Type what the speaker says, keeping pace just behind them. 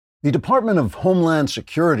The Department of Homeland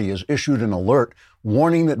Security has issued an alert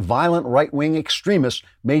warning that violent right-wing extremists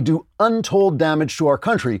may do untold damage to our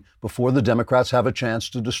country before the Democrats have a chance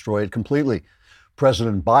to destroy it completely.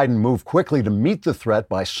 President Biden moved quickly to meet the threat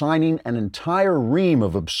by signing an entire ream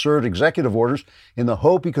of absurd executive orders in the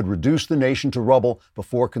hope he could reduce the nation to rubble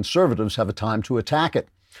before conservatives have a time to attack it.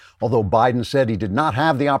 Although Biden said he did not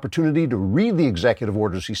have the opportunity to read the executive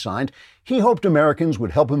orders he signed, he hoped Americans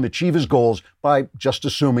would help him achieve his goals by just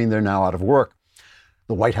assuming they're now out of work.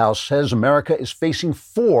 The White House says America is facing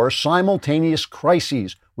 4 simultaneous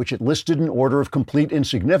crises, which it listed in order of complete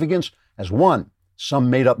insignificance as 1, some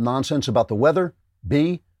made-up nonsense about the weather,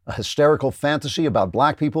 B, a hysterical fantasy about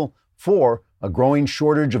black people, 4, a growing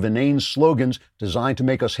shortage of inane slogans designed to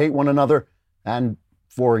make us hate one another, and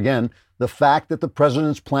 4 again, the fact that the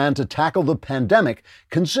president's plan to tackle the pandemic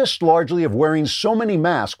consists largely of wearing so many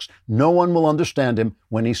masks no one will understand him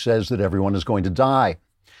when he says that everyone is going to die.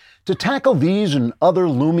 To tackle these and other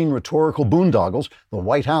looming rhetorical boondoggles, the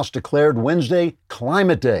White House declared Wednesday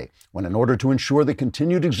Climate Day, when in order to ensure the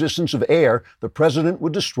continued existence of air, the president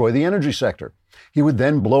would destroy the energy sector. He would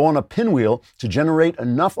then blow on a pinwheel to generate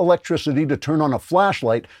enough electricity to turn on a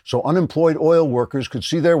flashlight so unemployed oil workers could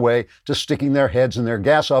see their way to sticking their heads in their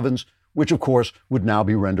gas ovens, which of course would now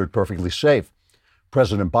be rendered perfectly safe.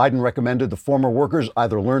 President Biden recommended the former workers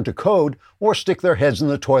either learn to code or stick their heads in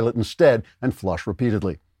the toilet instead and flush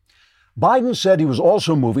repeatedly. Biden said he was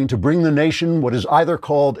also moving to bring the nation what is either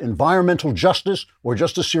called environmental justice or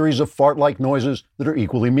just a series of fart-like noises that are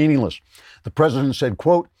equally meaningless. The president said,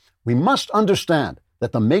 quote, "We must understand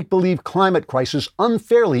that the make-believe climate crisis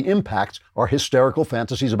unfairly impacts our hysterical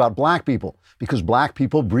fantasies about black people because black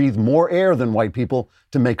people breathe more air than white people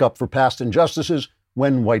to make up for past injustices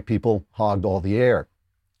when white people hogged all the air,"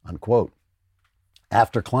 unquote.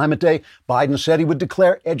 After Climate Day, Biden said he would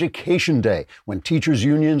declare Education Day, when teachers'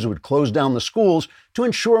 unions would close down the schools to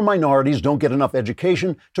ensure minorities don't get enough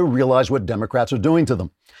education to realize what Democrats are doing to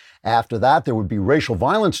them. After that, there would be Racial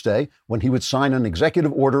Violence Day, when he would sign an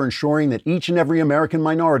executive order ensuring that each and every American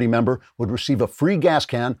minority member would receive a free gas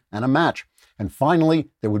can and a match. And finally,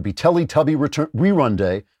 there would be Teletubby Rerun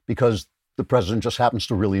Day, because the president just happens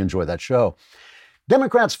to really enjoy that show.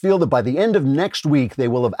 Democrats feel that by the end of next week, they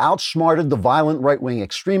will have outsmarted the violent right-wing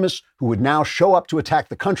extremists who would now show up to attack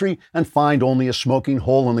the country and find only a smoking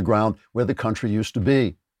hole in the ground where the country used to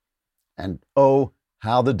be. And oh,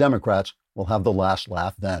 how the Democrats will have the last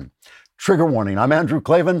laugh then. Trigger warning, I'm Andrew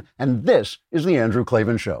Klavan, and this is The Andrew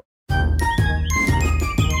Klavan Show.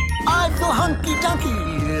 I feel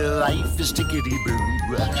hunky-dunky, life is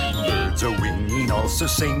tickety-boo. Birds are winging, also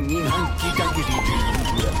singing hunky-dunky-doo.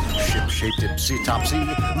 Ship-shaped, ipsy-topsy,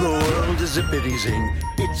 the world is zippity-zing.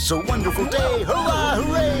 It's a wonderful day, hurrah,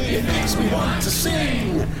 hooray! It makes me want to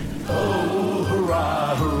sing. Oh,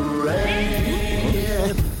 hurrah,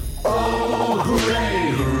 hooray! Oh,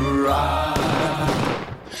 hooray, hurrah!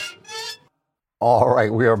 All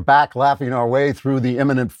right, we are back laughing our way through the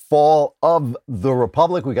imminent fall of the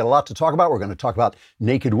Republic. We got a lot to talk about. We're going to talk about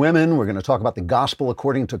naked women. We're going to talk about the gospel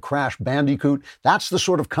according to Crash Bandicoot. That's the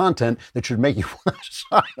sort of content that should make you want to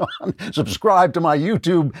sign on, subscribe to my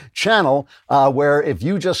YouTube channel, where if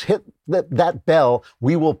you just hit that bell,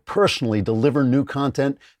 we will personally deliver new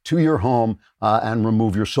content to your home and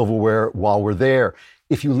remove your silverware while we're there.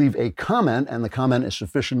 If you leave a comment and the comment is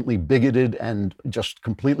sufficiently bigoted and just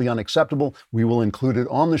completely unacceptable, we will include it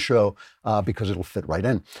on the show because it'll fit right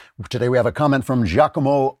in. Today we have a comment from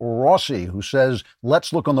Giacomo Rossi, who says,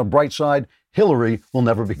 "Let's look on the bright side. Hillary will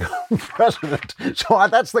never become president." So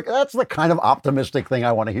that's the kind of optimistic thing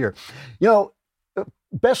I want to hear. You know,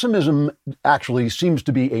 pessimism actually seems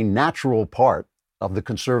to be a natural part of the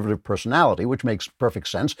conservative personality, which makes perfect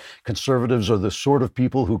sense. Conservatives are the sort of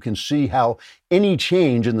people who can see how any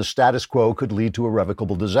change in the status quo could lead to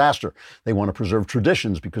irrevocable disaster. They want to preserve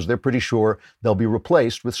traditions because they're pretty sure they'll be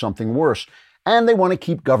replaced with something worse. And they want to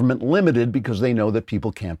keep government limited because they know that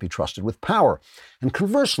people can't be trusted with power. And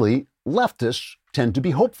conversely, leftists tend to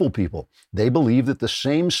be hopeful people. They believe that the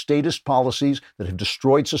same statist policies that have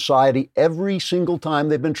destroyed society every single time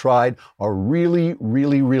they've been tried are really,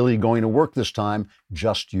 really, really going to work this time.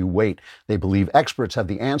 Just you wait. They believe experts have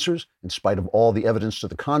the answers in spite of all the evidence to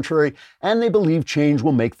the contrary, and they believe change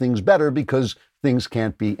will make things better because things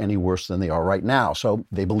can't be any worse than they are right now. So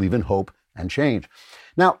they believe in hope and change.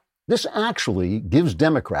 Now, this actually gives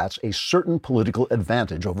Democrats a certain political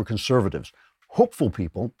advantage over conservatives. Hopeful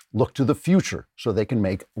people look to the future so they can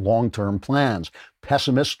make long-term plans.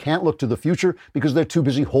 Pessimists can't look to the future because they're too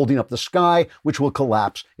busy holding up the sky, which will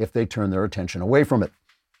collapse if they turn their attention away from it.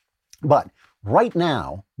 But Right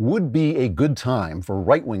now would be a good time for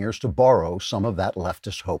right-wingers to borrow some of that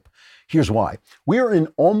leftist hope. Here's why. We are in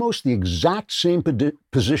almost the exact same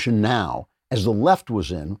position now as the left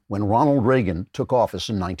was in when Ronald Reagan took office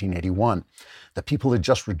in 1981. The people had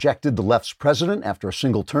just rejected the left's president after a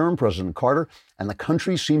single term, President Carter, and the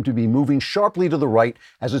country seemed to be moving sharply to the right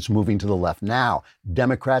as it's moving to the left now.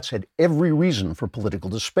 Democrats had every reason for political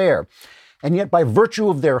despair. And yet, by virtue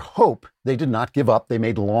of their hope, they did not give up. They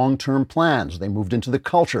made long-term plans. They moved into the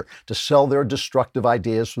culture to sell their destructive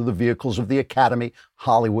ideas through the vehicles of the academy,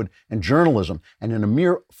 Hollywood, and journalism. And in a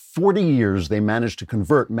mere 40 years, they managed to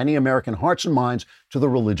convert many American hearts and minds to the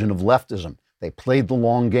religion of leftism. They played the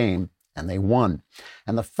long game, and they won.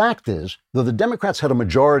 And the fact is, though the Democrats had a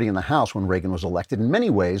majority in the House when Reagan was elected, in many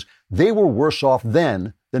ways, they were worse off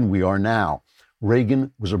then than we are now.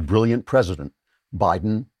 Reagan was a brilliant president.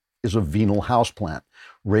 Biden is a venal houseplant.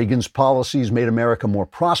 Reagan's policies made America more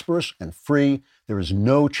prosperous and free. There is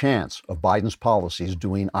no chance of Biden's policies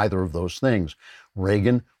doing either of those things.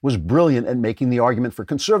 Reagan was brilliant at making the argument for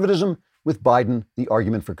conservatism. With Biden, the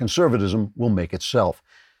argument for conservatism will make itself.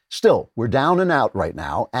 Still, we're down and out right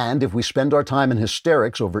now, and if we spend our time in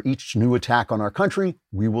hysterics over each new attack on our country,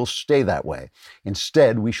 we will stay that way.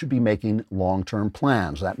 Instead, we should be making long-term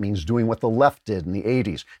plans. That means doing what the left did in the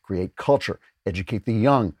 80s, create culture, educate the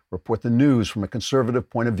young, report the news from a conservative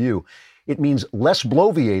point of view. It means less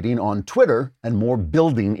bloviating on Twitter and more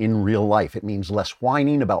building in real life. It means less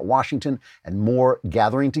whining about Washington and more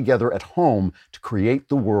gathering together at home to create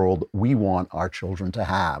the world we want our children to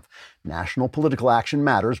have. National political action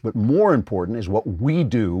matters, but more important is what we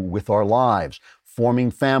do with our lives,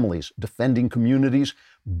 forming families, defending communities,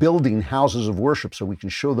 building houses of worship so we can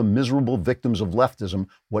show the miserable victims of leftism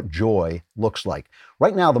what joy looks like.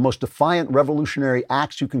 Right now, the most defiant revolutionary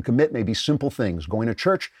acts you can commit may be simple things: going to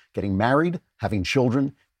church, getting married, having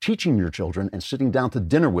children, teaching your children, and sitting down to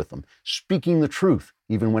dinner with them, speaking the truth,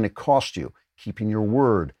 even when it costs you, keeping your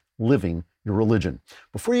word, living your religion.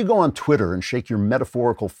 Before you go on Twitter and shake your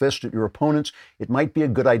metaphorical fist at your opponents, it might be a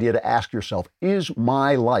good idea to ask yourself, is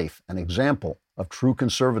my life an example of true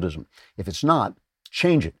conservatism? If it's not,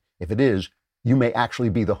 change it. If it is, you may actually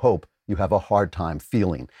be the hope you have a hard time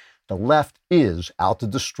feeling. The left is out to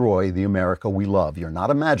destroy the America we love. You're not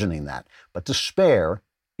imagining that. But despair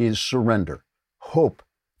is surrender. Hope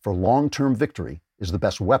for long-term victory is the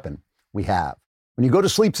best weapon we have. When you go to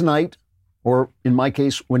sleep tonight, or in my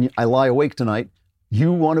case, when I lie awake tonight,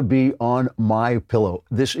 you want to be on MyPillow.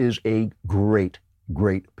 This is a great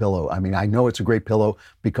pillow. I mean, I know it's a great pillow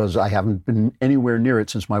because I haven't been anywhere near it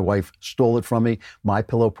since my wife stole it from me.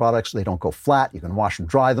 MyPillow products, they don't go flat. You can wash and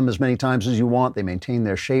dry them as many times as you want. They maintain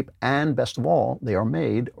their shape. And best of all, they are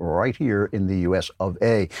made right here in the US of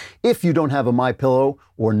A. If you don't have a MyPillow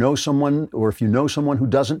or know someone, or if you know someone who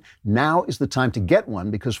doesn't, now is the time to get one,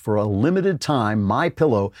 because for a limited time,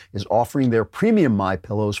 MyPillow is offering their premium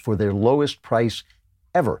MyPillows for their lowest price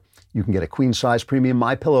ever. You can get a queen-size premium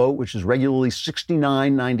MyPillow, which is regularly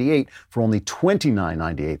 $69.98 for only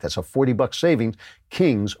 $29.98. That's a $40 savings.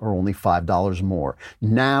 Kings are only $5 more.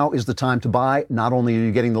 Now is the time to buy. Not only are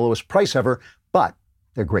you getting the lowest price ever, but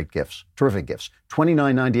they're great gifts, terrific gifts.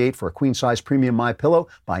 $29.98 for a queen-size premium MyPillow.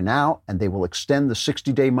 Buy now, and they will extend the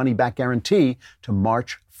 60-day money-back guarantee to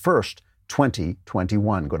March 1st,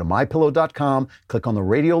 2021. Go to MyPillow.com, click on the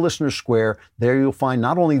Radio Listener Square. There you'll find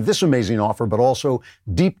not only this amazing offer, but also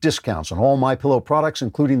deep discounts on all MyPillow products,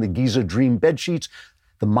 including the Giza Dream bed sheets,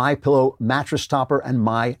 the MyPillow mattress topper, and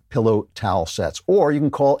MyPillow towel sets. Or you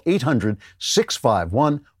can call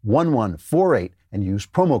 800-651-1148 and use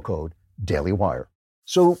promo code DailyWire.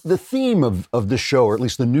 So the theme of this show, or at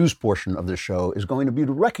least the news portion of this show, is going to be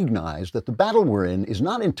to recognize that the battle we're in is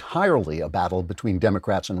not entirely a battle between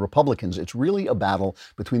Democrats and Republicans. It's really a battle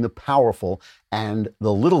between the powerful and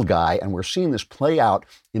the little guy, and we're seeing this play out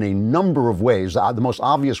in a number of ways. The most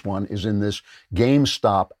obvious one is in this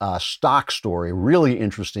GameStop stock story, really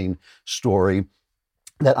interesting story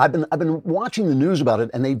that I've been watching the news about it,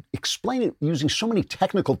 and they explain it using so many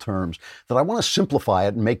technical terms that I want to simplify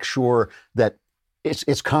it and make sure that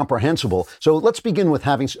it's comprehensible. So let's begin with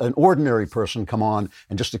having an ordinary person come on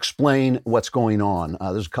and just explain what's going on.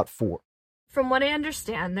 There's cut 4. From what I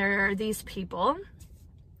understand, there are these people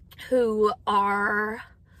who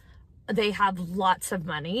they have lots of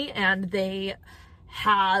money, and they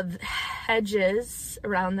have hedges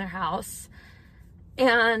around their house,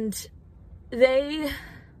 and they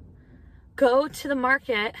go to the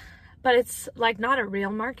market, but it's like not a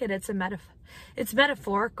real market. It's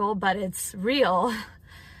metaphorical, but it's real.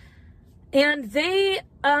 And they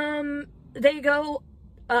go,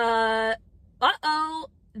 uh-oh,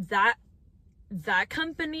 that that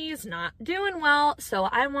company is not doing well, so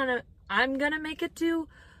I'm gonna make it do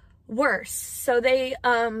worse. So they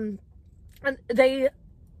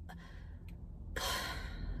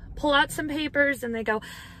pull out some papers and they go,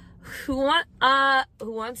 who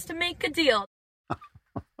wants to make a deal? All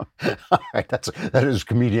right, that is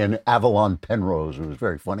comedian Avalon Penrose. It was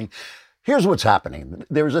very funny. Here's what's happening.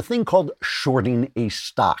 There's a thing called shorting a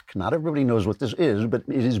stock. Not everybody knows what this is, but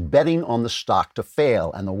it is betting on the stock to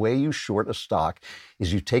fail. And the way you short a stock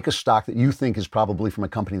is you take a stock that you think is probably from a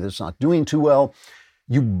company that's not doing too well.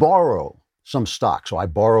 You borrow some stock. So I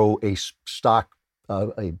borrow a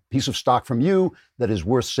piece of stock from you that is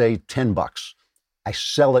worth, say, $10. I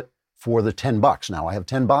sell it for the $10. Now I have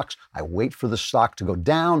 $10. I wait for the stock to go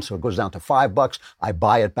down, so it goes down to $5. I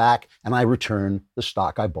buy it back and I return the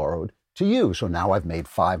stock I borrowed to you. So now I've made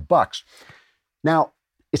 $5. Now,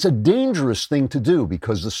 it's a dangerous thing to do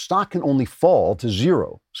because the stock can only fall to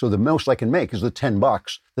zero. So the most I can make is the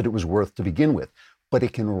 $10 that it was worth to begin with. But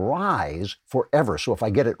it can rise forever. So if I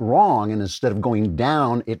get it wrong and instead of going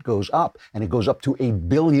down, it goes up and it goes up to $1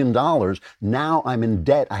 billion, now I'm in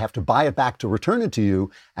debt. I have to buy it back to return it to you,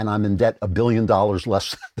 and I'm in debt $1 billion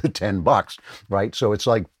less than the $10, right? So it's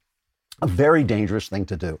like a very dangerous thing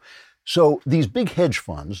to do. So these big hedge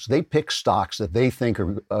funds, they pick stocks that they think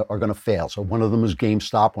are going to fail. So one of them is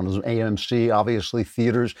GameStop, one of them is AMC, obviously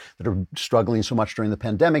theaters that are struggling so much during the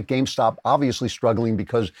pandemic. GameStop obviously struggling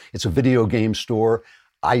because it's a video game store.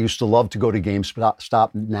 I used to love to go to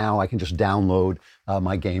GameStop. Now I can just download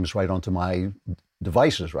my games right onto my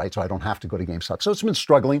devices, right? So I don't have to go to GameStop. So it's been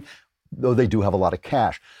struggling, though they do have a lot of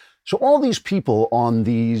cash. So all these people on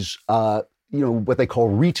these what they call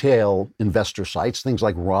retail investor sites, things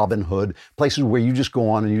like Robinhood, places where you just go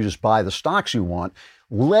on and you just buy the stocks you want,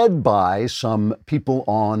 led by some people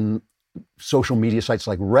on social media sites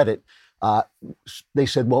like Reddit. They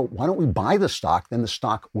said, well, why don't we buy the stock? Then the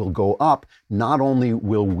stock will go up. Not only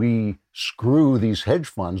will we screw these hedge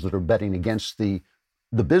funds that are betting against the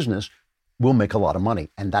business, we'll make a lot of money.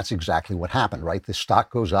 And that's exactly what happened, right? The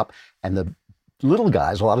stock goes up and the little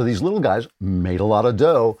guys, a lot of these little guys made a lot of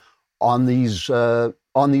dough on something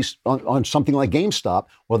like GameStop,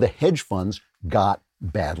 while the hedge funds got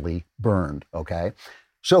badly burned. Okay,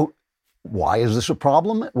 so why is this a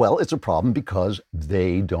problem? Well, it's a problem because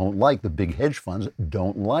the big hedge funds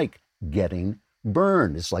don't like getting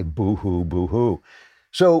burned. It's like boo-hoo, boo-hoo.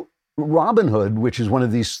 So Robinhood, which is one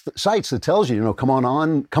of these sites that tells you, come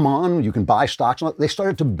on, you can buy stocks. They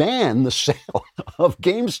started to ban the sale of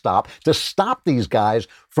GameStop to stop these guys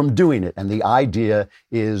from doing it. And the idea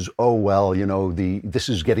is, this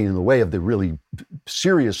is getting in the way of the really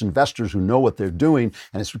serious investors who know what they're doing.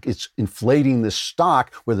 And it's inflating this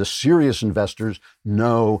stock where the serious investors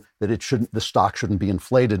know that the stock shouldn't be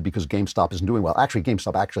inflated because GameStop isn't doing well. Actually,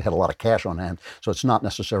 GameStop actually had a lot of cash on hand, so it's not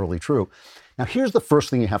necessarily true. Now, here's the first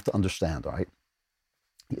thing you have to understand, all right?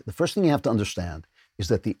 The first thing you have to understand is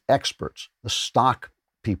that the experts, the stock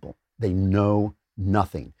people, they know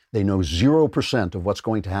nothing. They know 0% of what's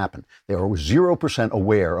going to happen. They are 0%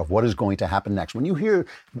 aware of what is going to happen next. When you hear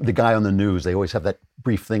the guy on the news, they always have that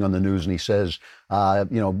brief thing on the news, and he says,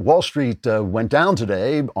 Wall Street went down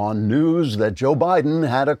today on news that Joe Biden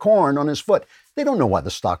had a corn on his foot. They don't know why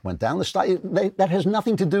the stock went down. That has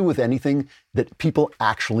nothing to do with anything that people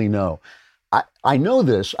actually know. I know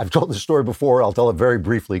this. I've told this story before. I'll tell it very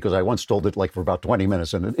briefly because I once told it for about 20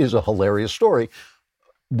 minutes, and it is a hilarious story.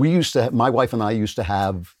 My wife and I used to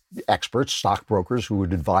have experts, stockbrokers who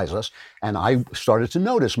would advise us. And I started to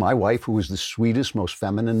notice my wife, who was the sweetest, most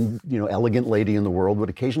feminine, elegant lady in the world, would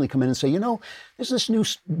occasionally come in and say, there's this new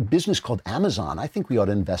business called Amazon. I think we ought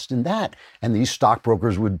to invest in that. And these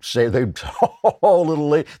stockbrokers would say, little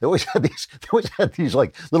lady. They always had these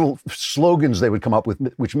like little slogans they would come up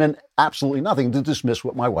with, which meant absolutely nothing to dismiss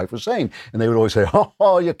what my wife was saying. And they would always say,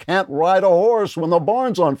 you can't ride a horse when the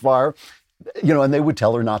barn's on fire. And they would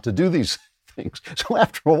tell her not to do these things. So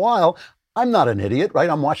after a while, I'm not an idiot, right?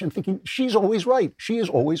 I'm watching thinking, she's always right. She is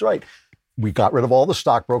always right. We got rid of all the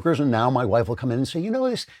stockbrokers, and now my wife will come in and say,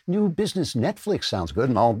 this new business, Netflix, sounds good.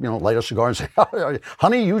 And I'll, light a cigar and say,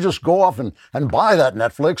 honey, you just go off and buy that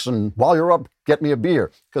Netflix, and while you're up, get me a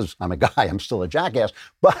beer. Because I'm a guy, I'm still a jackass.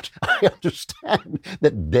 But I understand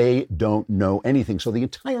that they don't know anything. So the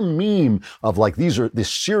entire meme of these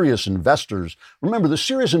serious investors, remember, the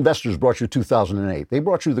serious investors brought you 2008. They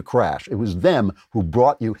brought you the crash. It was them who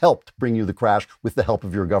helped bring you the crash with the help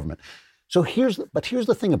of your government. So here's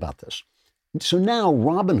the thing about this. So now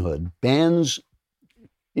Robinhood bans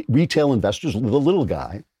retail investors, the little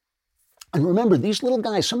guy, And remember, these little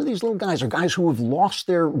guys, some of these little guys are guys who have lost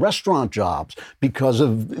their restaurant jobs because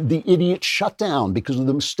of the idiot shutdown, because of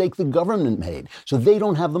the mistake the government made. So they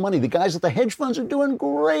don't have the money. The guys at the hedge funds are doing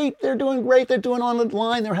great. They're doing great. They're doing on the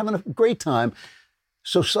line. They're having a great time.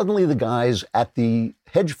 So suddenly the guys at the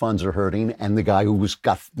hedge funds are hurting, and the guy who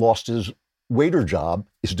lost his waiter job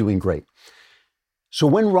is doing great. So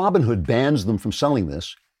when Robinhood bans them from selling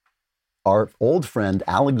this, our old friend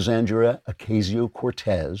Alexandria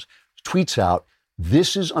Ocasio-Cortez tweets out,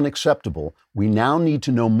 "This is unacceptable. We now need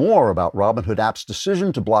to know more about Robinhood app's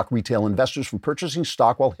decision to block retail investors from purchasing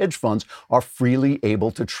stock while hedge funds are freely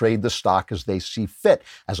able to trade the stock as they see fit.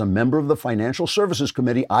 As a member of the Financial Services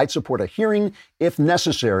Committee, I'd support a hearing if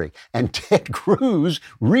necessary." And Ted Cruz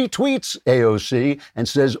retweets AOC and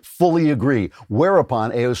says, "Fully agree."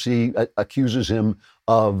 Whereupon AOC accuses him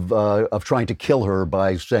of trying to kill her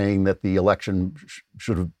by saying that the election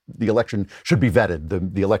should be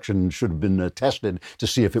vetted. The election should have been tested to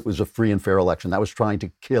see if it was a free and fair election. That was trying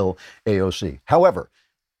to kill AOC. However,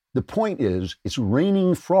 the point is, it's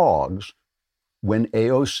raining frogs when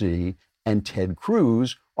AOC and Ted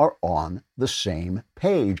Cruz are on the same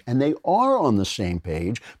page. And they are on the same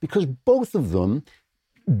page because both of them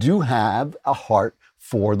do have a heart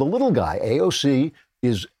for the little guy. AOC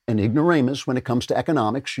is an ignoramus when it comes to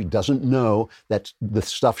economics. She doesn't know that the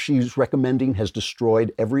stuff she's recommending has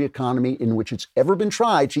destroyed every economy in which it's ever been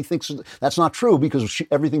tried. She thinks that's not true because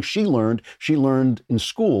everything she learned in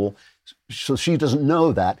school. So she doesn't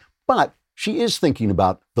know that. But she is thinking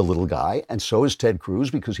about the little guy, and so is Ted Cruz,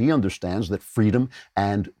 because he understands that freedom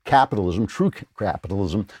and capitalism, true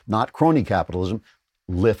capitalism, not crony capitalism,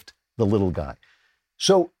 lift the little guy.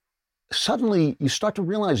 So suddenly you start to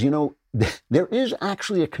realize, there is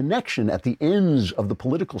actually a connection at the ends of the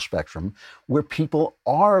political spectrum where people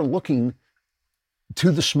are looking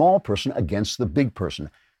to the small person against the big person.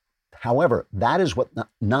 However, that is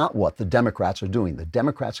not what the Democrats are doing. The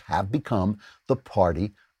Democrats have become the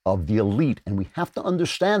party of the elite, and we have to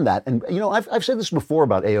understand that. And, I've said this before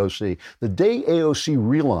about AOC. The day AOC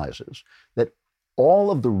realizes that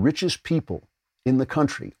all of the richest people in the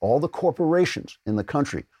country, all the corporations in the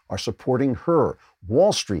country are supporting her,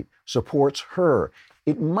 Wall Street supports her,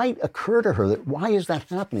 it might occur to her that, why is that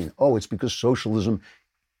happening? Oh, it's because socialism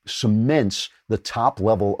cements the top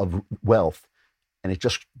level of wealth. And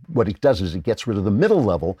what it does is it gets rid of the middle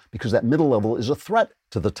level, because that middle level is a threat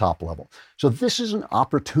to the top level. So this is an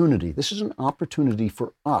opportunity. This is an opportunity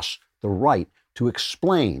for us, the right, to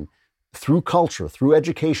explain through culture, through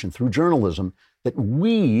education, through journalism, that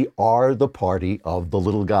we are the party of the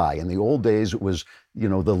little guy. In the old days, it was,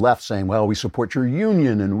 the left saying, well, we support your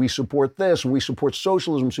union and we support this and we support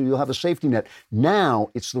socialism so you'll have a safety net. Now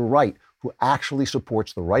it's the right who actually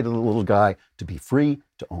supports the right of the little guy to be free,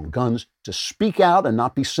 to own guns, to speak out and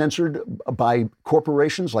not be censored by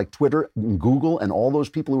corporations like Twitter and Google and all those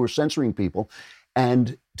people who are censoring people,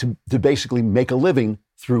 and to basically make a living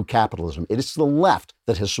through capitalism. It is the left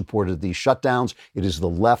that has supported these shutdowns. It is the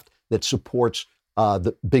left that supports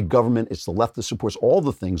the big government. It's the left that supports all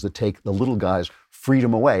the things that take the little guy's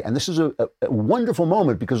freedom away. And this is a wonderful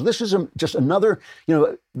moment, because this is just another,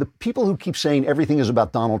 the people who keep saying everything is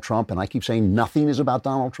about Donald Trump, and I keep saying nothing is about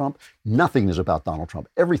Donald Trump. Nothing is about Donald Trump.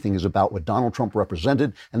 Everything is about what Donald Trump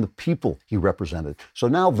represented and the people he represented. So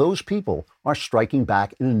now those people are striking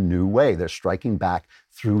back in a new way. They're striking back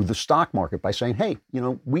through the stock market by saying, hey,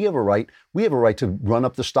 we have a right to run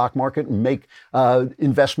up the stock market and make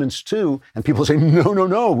investments too. And people say,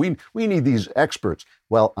 no, we need these experts.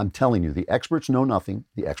 Well, I'm telling you, the experts know nothing.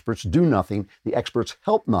 The experts do nothing. The experts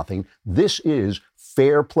help nothing. This is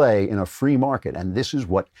fair play in a free market. And this is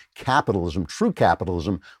what capitalism, true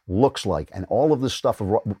capitalism, looks like. And all of this stuff that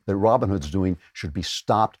Robinhood's doing should be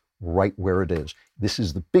stopped right where it is. This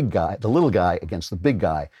is the big guy, the little guy against the big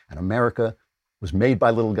guy. And America was made by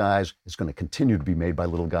little guys. It's going to continue to be made by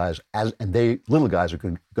little guys, little guys are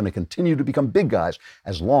going to continue to become big guys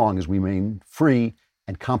as long as we remain free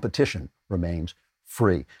and competition remains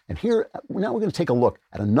free. And here, now we're going to take a look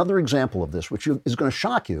at another example of this, which is going to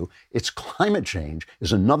shock you. It's climate change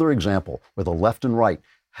is another example where the left and right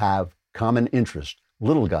have common interest,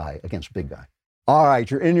 little guy against big guy. All right,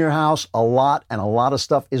 you're in your house a lot of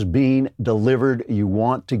stuff is being delivered. You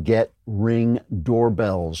want to get Ring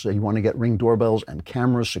doorbells. You want to get Ring doorbells and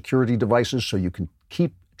cameras, security devices, so you can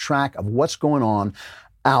keep track of what's going on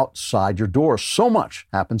outside your door. So much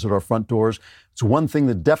happens at our front doors. It's one thing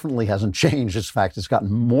that definitely hasn't changed. In fact, it's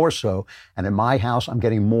gotten more so. And in my house, I'm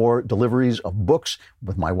getting more deliveries of books.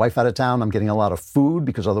 With my wife out of town, I'm getting a lot of food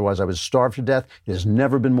because otherwise I would starve to death. It has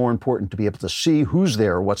never been more important to be able to see who's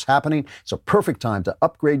there, what's happening. It's a perfect time to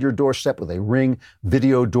upgrade your doorstep with a Ring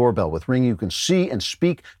video doorbell. With Ring, you can see and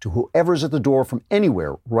speak to whoever's at the door from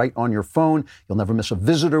anywhere right on your phone. You'll never miss a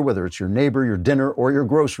visitor, whether it's your neighbor, your dinner, or your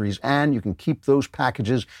groceries. And you can keep those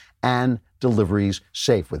packages and deliveries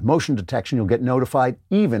safe. With motion detection, you'll get notified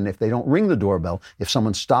even if they don't ring the doorbell. If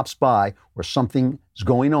someone stops by or something's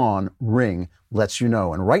going on, Ring lets you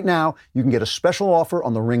know. And right now, you can get a special offer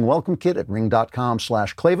on the Ring Welcome Kit at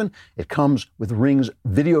ring.com/Klavan. It comes with Ring's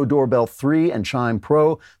Video Doorbell 3 and Chime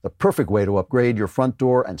Pro, the perfect way to upgrade your front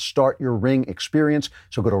door and start your Ring experience.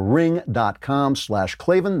 So go to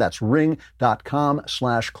ring.com/Klavan. That's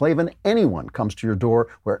ring.com/Klavan. Anyone comes to your door,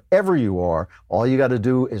 wherever you are, all you got to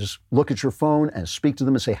do is look at your phone and speak to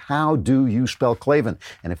them and say, how do you spell Klavan?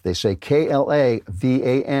 And if they say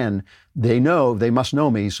Klavan, they know, they must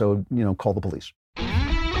know me, so, call the police.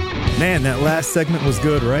 Man, that last segment was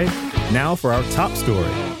good, right? Now for our top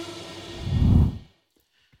story.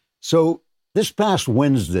 So this past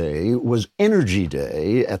Wednesday was Energy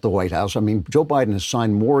Day at the White House. I mean, Joe Biden has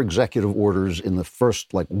signed more executive orders in the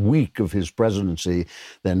first week of his presidency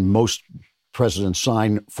than most presidents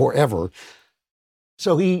sign forever.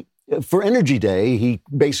 So for Energy Day, he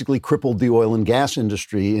basically crippled the oil and gas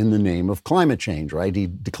industry in the name of climate change, right? He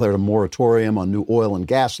declared a moratorium on new oil and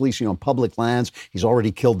gas leasing on public lands. He's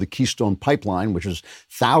already killed the Keystone Pipeline, which is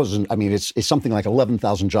it's something like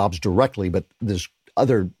 11,000 jobs directly, but there's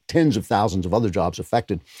other tens of thousands of other jobs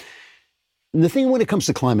affected. And the thing when it comes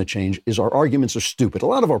to climate change is our arguments are stupid. A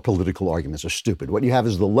lot of our political arguments are stupid. What you have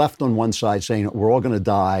is the left on one side saying we're all going to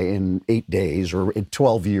die in 8 days or in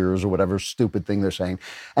 12 years or whatever stupid thing they're saying.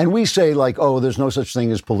 And we say there's no such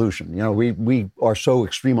thing as pollution. We are so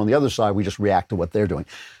extreme on the other side, we just react to what they're doing.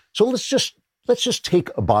 So let's just take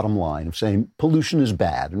a bottom line of saying pollution is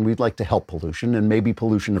bad and we'd like to help pollution, and maybe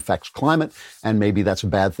pollution affects climate and maybe that's a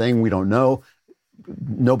bad thing. We don't know.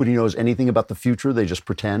 Nobody knows anything about the future. They just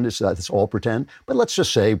pretend. It's all pretend. But let's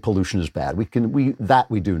just say pollution is bad. We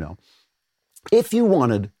do know. If you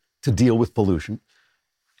wanted to deal with pollution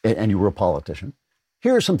and you were a politician,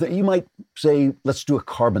 here's something you might say, let's do a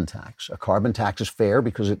carbon tax. A carbon tax is fair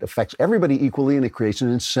because it affects everybody equally and it creates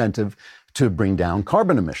an incentive to bring down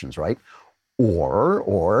carbon emissions, right?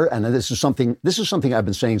 Or, and this is something I've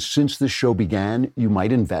been saying since this show began, you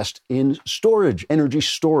might invest in storage, energy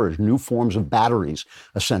storage, new forms of batteries,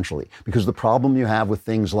 essentially. Because the problem you have with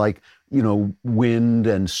things like, wind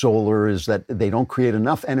and solar is that they don't create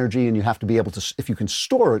enough energy, and you have to be able to, if you can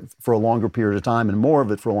store it for a longer period of time and more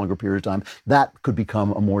of it for a longer period of time, that could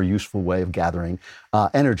become a more useful way of gathering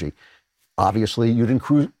energy. Obviously, you'd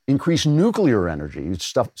increase nuclear energy. You'd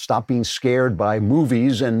stop being scared by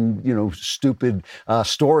movies and, stupid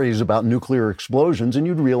stories about nuclear explosions. And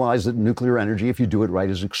you'd realize that nuclear energy, if you do it right,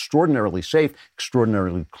 is extraordinarily safe,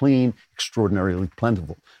 extraordinarily clean, extraordinarily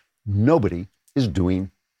plentiful. Nobody is doing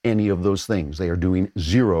any of those things. They are doing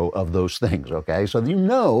zero of those things, okay? So you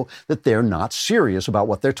know that they're not serious about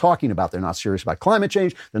what they're talking about. They're not serious about climate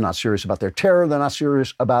change. They're not serious about their terror. They're not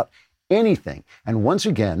serious about anything. And once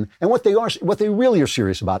again, and what they really are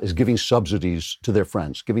serious about is giving subsidies to their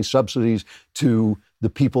friends, giving subsidies to the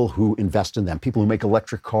people who invest in them, people who make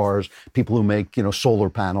electric cars, people who make, solar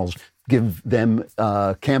panels, give them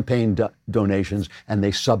campaign donations, and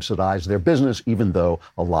they subsidize their business, even though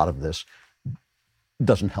a lot of this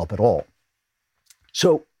doesn't help at all.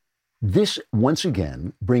 So this, once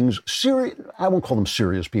again, brings I won't call them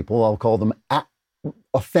serious people, I'll call them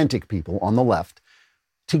authentic people on the left,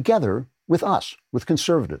 together with us, with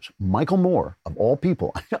conservatives. Michael Moore, of all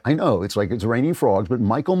people, I know it's raining frogs, but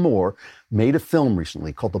Michael Moore made a film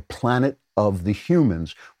recently called The Planet of the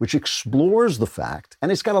Humans, which explores the fact,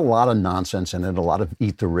 and it's got a lot of nonsense in it, a lot of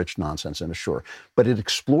eat the rich nonsense in it, sure, but it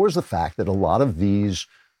explores the fact that a lot of these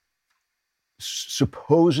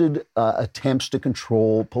supposed attempts to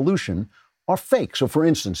control pollution are fake. So, for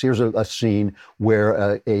instance, here's a scene where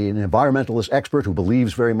an environmentalist expert who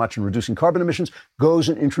believes very much in reducing carbon emissions goes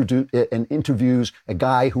and interviews a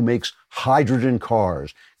guy who makes hydrogen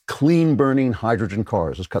cars, clean-burning hydrogen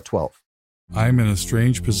cars. Let's cut 12. I'm in a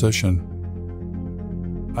strange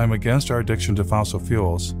position. I'm against our addiction to fossil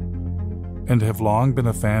fuels and have long been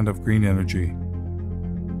a fan of green energy.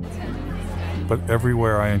 But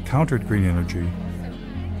everywhere I encountered green energy,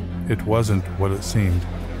 it wasn't what it seemed.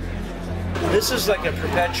 This is like a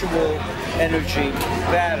perpetual energy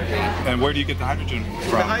battery. And where do you get the hydrogen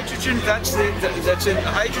from? The hydrogen,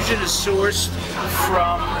 hydrogen is sourced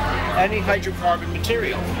from any hydrocarbon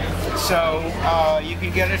material. So you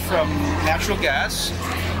can get it from natural gas.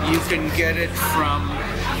 You can get it from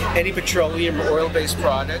any petroleum or oil-based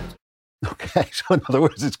product. Okay, so in other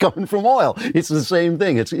words, it's coming from oil. It's the same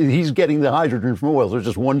thing. He's getting the hydrogen from oil. They're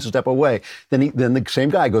just one step away. Then the same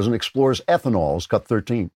guy goes and explores ethanols, cut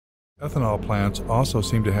 13. Ethanol plants also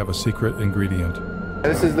seem to have a secret ingredient.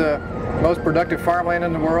 This is the most productive farmland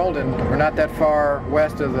in the world, and we're not that far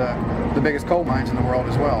west of the biggest coal mines in the world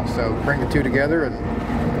as well. So bring the two together and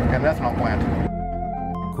get an ethanol plant.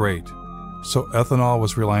 Great. So ethanol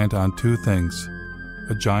was reliant on two things: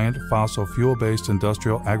 a giant fossil fuel-based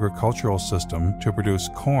industrial agricultural system to produce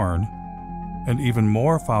corn, and even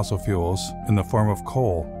more fossil fuels in the form of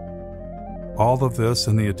coal. All of this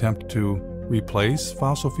in the attempt to replace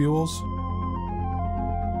fossil fuels?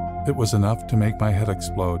 It was enough to make my head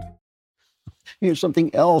explode. Here's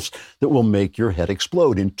something else that will make your head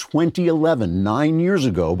explode. In 2011, 9 years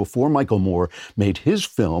ago, before Michael Moore made his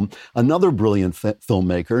film, another brilliant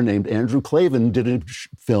filmmaker named Andrew Klavan did a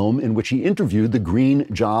film in which he interviewed the Green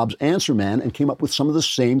Jobs Answer Man and came up with some of the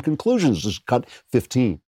same conclusions as cut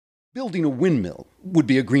 15. Building a windmill would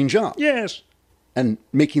be a green job. Yes. And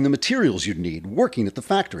making the materials you'd need, working at the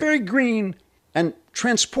factory. Very green. And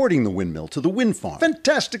transporting the windmill to the wind farm.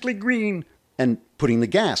 Fantastically green. And putting the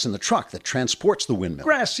gas in the truck that transports the windmill.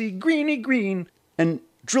 Grassy, greeny green. And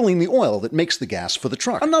drilling the oil that makes the gas for the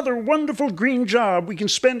truck. Another wonderful green job we can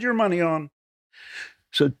spend your money on.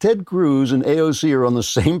 So Ted Cruz and AOC are on the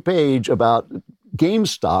same page about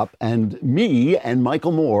GameStop, and me and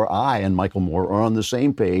Michael Moore, I and Michael Moore, are on the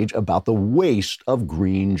same page about the waste of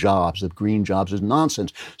green jobs, that green jobs is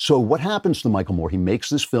nonsense. So what happens to Michael Moore? He makes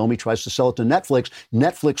this film, he tries to sell it to Netflix.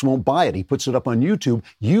 Netflix won't buy it. He puts it up on YouTube.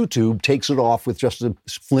 YouTube takes it off with just a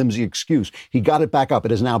flimsy excuse. He got it back up.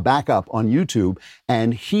 It is now back up on YouTube,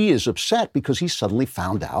 and he is upset because he suddenly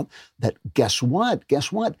found out that, guess what?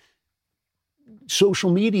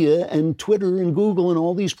 Social media and Twitter and Google and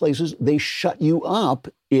all these places, they shut you up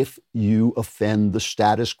if you offend the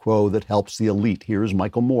status quo that helps the elite. Here's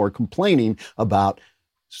Michael Moore complaining about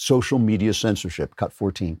social media censorship. Cut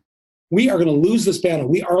 14. We are going to lose this battle.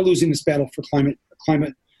 We are losing this battle for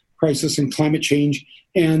climate crisis and climate change,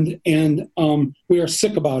 and we are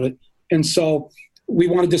sick about it. And so we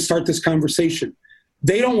wanted to start this conversation.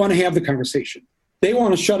 They don't want to have the conversation. They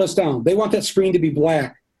want to shut us down. They want that screen to be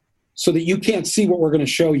black, so that you can't see what we're going to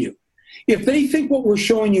show you. If they think what we're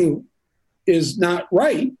showing you is not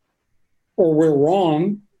right, or we're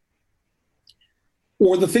wrong,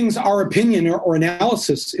 or the things our opinion or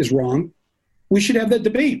analysis is wrong, we should have that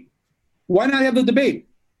debate. Why not have the debate?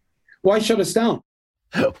 Why shut us down?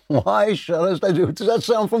 Why shut us down? Does that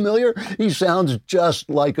sound familiar? He sounds just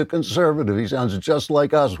like a conservative. He sounds just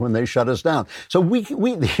like us when they shut us down. So we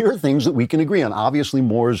hear things that we can agree on. Obviously,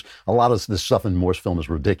 a lot of this stuff in Moore's film is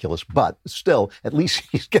ridiculous, but still, at least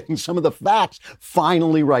he's getting some of the facts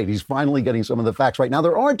finally right. He's finally getting some of the facts right. Now,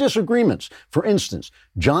 there are disagreements. For instance,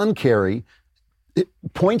 John Kerry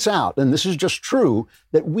points out, and this is just true,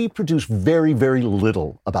 that we produce very, very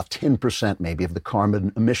little, about 10% maybe, of the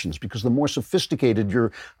carbon emissions, because the more sophisticated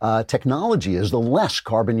your technology is, the less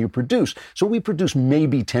carbon you produce. So we produce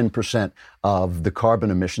maybe 10% of the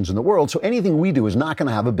carbon emissions in the world. So anything we do is not going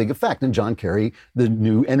to have a big effect. And John Kerry, the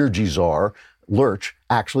new energy czar, Lurch,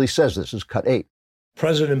 actually says this is cut 8.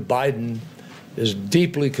 President Biden is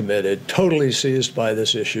deeply committed, totally seized by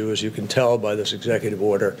this issue, as you can tell by this executive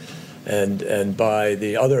order, and by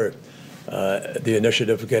the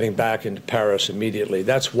initiative of getting back into Paris immediately.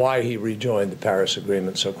 That's why he rejoined the Paris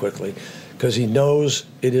Agreement so quickly, because he knows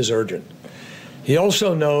it is urgent. He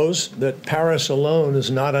also knows that Paris alone is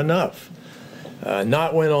not enough,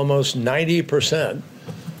 not when almost 90%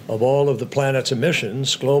 of all of the planet's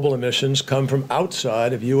emissions, global emissions, come from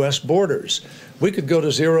outside of U.S. borders. We could go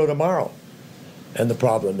to zero tomorrow, and the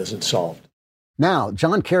problem isn't solved. Now,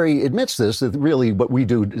 John Kerry admits this, that really what we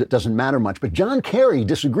do doesn't matter much. But John Kerry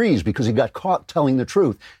disagrees because he got caught telling the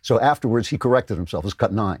truth. So afterwards, he corrected himself. It's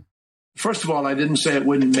cut 9. First of all, I didn't say it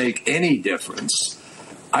wouldn't make any difference.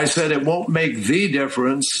 I said it won't make the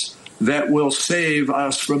difference that will save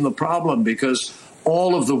us from the problem, because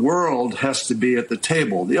all of the world has to be at the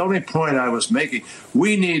table. The only point I was making,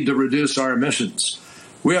 we need to reduce our emissions.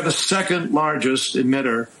 We are the second largest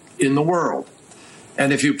emitter in the world.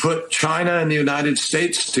 And if you put China and the United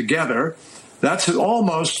States together, that's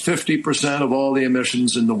almost 50% of all the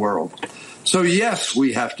emissions in the world. So yes,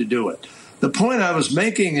 we have to do it. The point I was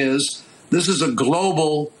making is this is a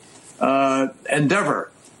global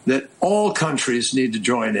endeavor that all countries need to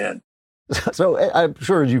join in. So I'm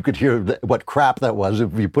sure you could hear what crap that was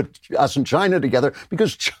if you put us and China together,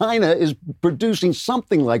 because China is producing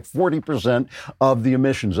something like 40% of the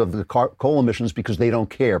emissions, of the coal emissions, because they don't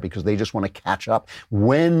care, because they just want to catch up.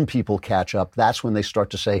 When people catch up, that's when they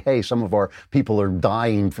start to say, hey, some of our people are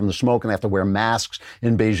dying from the smoke and they have to wear masks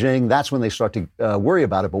in Beijing. That's when they start to worry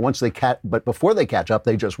about it. But before they catch up,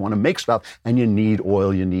 they just want to make stuff, and you need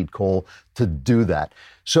oil, you need coal to do that.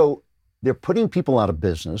 So they're putting people out of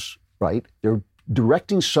business. Right? They're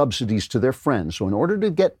directing subsidies to their friends. So in order to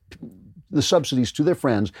get the subsidies to their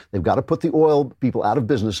friends, they've got to put the oil people out of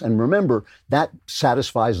business. And remember, that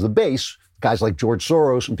satisfies the base, guys like George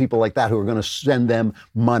Soros and people like that who are going to send them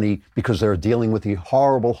money because they're dealing with the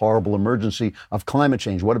horrible, horrible emergency of climate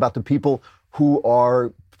change. What about the people who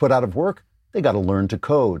are put out of work? They got to learn to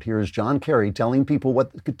code. Here's John Kerry telling people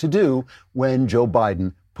what to do when Joe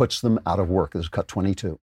Biden puts them out of work. This is Cut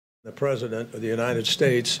 22. The President of the United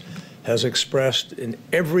States has expressed in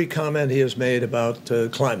every comment he has made about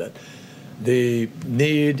climate the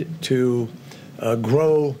need to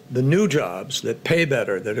grow the new jobs that pay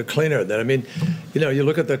better, that are cleaner. You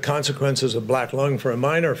look at the consequences of black lung for a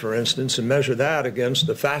miner, for instance, and measure that against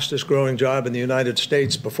the fastest growing job in the United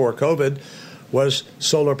States before COVID was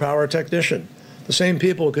solar power technician. The same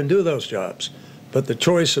people can do those jobs, but the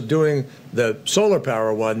choice of doing the solar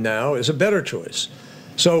power one now is a better choice.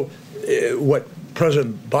 So what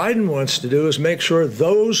President Biden wants to do is make sure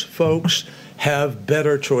those folks have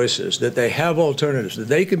better choices, that they have alternatives, that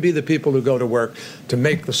they can be the people who go to work to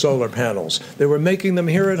make the solar panels. They were making them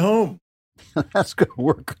here at home. That's going to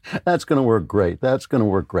work. That's going to work great. That's going to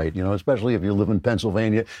work great, especially if you live in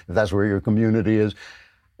Pennsylvania, if that's where your community is.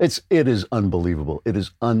 It is unbelievable. It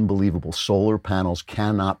is unbelievable. Solar panels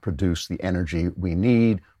cannot produce the energy we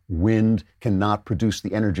need. Wind cannot produce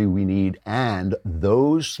the energy we need. And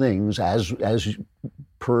those things, as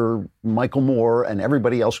per Michael Moore and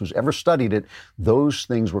everybody else who's ever studied it, those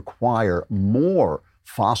things require more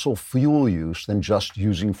fossil fuel use than just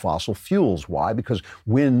using fossil fuels. Why? Because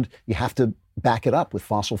wind, you have to back it up with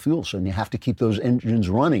fossil fuels, and you have to keep those engines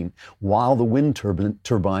running while the wind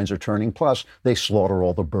turbines are turning. Plus, they slaughter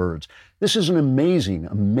all the birds. This is an amazing,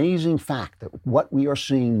 amazing fact that what we are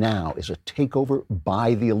seeing now is a takeover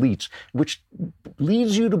by the elites, which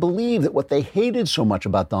leads you to believe that what they hated so much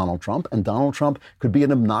about Donald Trump, and Donald Trump could be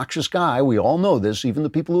an obnoxious guy. We all know this. Even the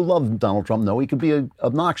people who love Donald Trump know he could be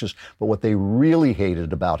obnoxious. But what they really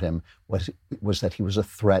hated about him was that he was a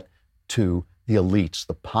threat to the elites.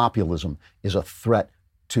 The populism is a threat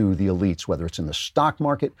to the elites, whether it's in the stock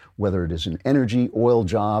market, whether it is in energy, oil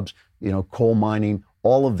jobs, coal mining,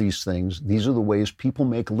 all of these things. These are the ways people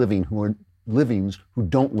make livings who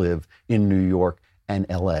don't live in New York and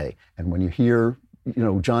LA. And when you hear,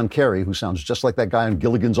 John Kerry, who sounds just like that guy on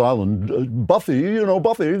Gilligan's Island, Buffy,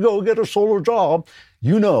 Buffy, go get a solar job.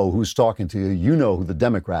 You know who's talking to you. You know who the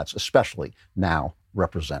Democrats, especially now,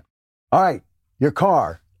 represent. All right, your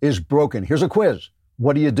car is broken. Here's a quiz.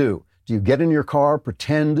 What do? Do you get in your car,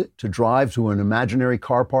 pretend to drive to an imaginary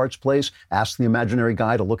car parts place, ask the imaginary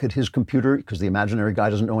guy to look at his computer because the imaginary guy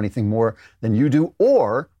doesn't know anything more than you do?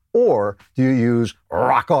 Or do you use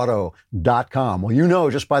rockauto.com? Well,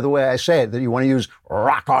 just by the way I say it, that you want to use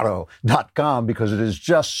rockauto.com because it is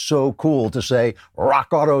just so cool to say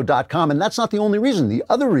rockauto.com. And that's not the only reason. The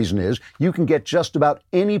other reason is you can get just about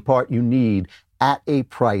any part you need at a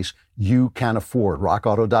price you can afford.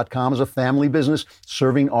 RockAuto.com is a family business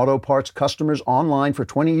serving auto parts customers online for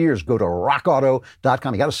 20 years. Go to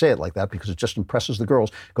RockAuto.com. You got to say it like that because it just impresses the girls.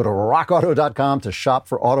 Go to RockAuto.com to shop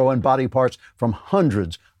for auto and body parts from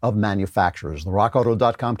hundreds of manufacturers. The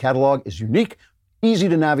RockAuto.com catalog is unique, easy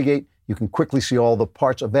to navigate. You can quickly see all the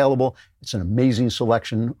parts available. It's an amazing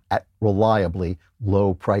selection at reliably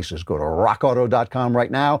low prices. Go to rockauto.com right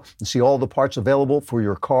now and see all the parts available for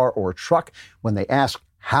your car or truck. When they ask,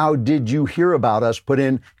 how did you hear about us? Put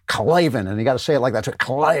in Klavan, and you got to say it like that.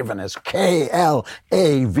 Klavan is Klavan.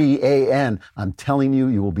 I'm telling you,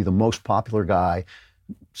 you will be the most popular guy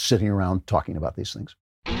sitting around talking about these things.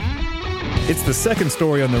 It's the second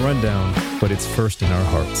story on the rundown, but it's first in our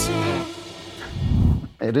hearts.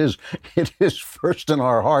 It is first in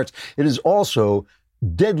our hearts. It is also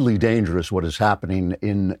deadly dangerous what is happening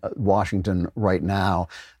in Washington right now.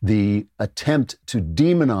 The attempt to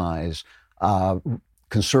demonize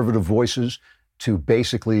conservative voices, to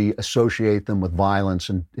basically associate them with violence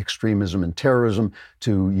and extremism and terrorism,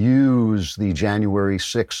 to use the January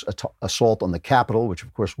 6th assault on the Capitol, which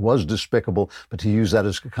of course was despicable, but to use that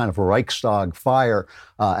as a kind of a Reichstag fire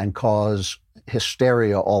and cause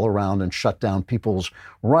hysteria all around and shut down people's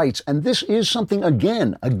rights. And this is something,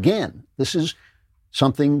 again, this is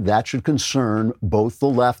something that should concern both the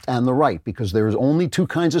left and the right, because there's only two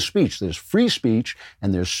kinds of speech. There's free speech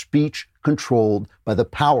and there's speech controlled by the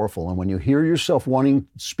powerful. And when you hear yourself wanting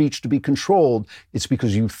speech to be controlled, it's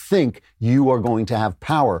because you think you are going to have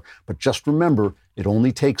power. But just remember, it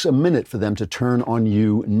only takes a minute for them to turn on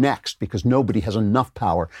you next, because nobody has enough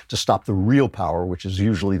power to stop the real power, which is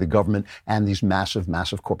usually the government and these massive,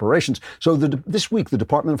 massive corporations. So this week, the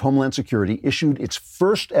Department of Homeland Security issued its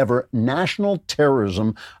first ever national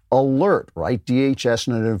terrorism alert, right? DHS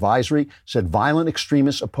in an advisory said violent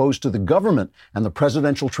extremists opposed to the government and the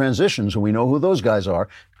presidential transitions, and we know who those guys are,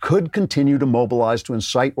 could continue to mobilize to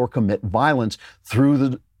incite or commit violence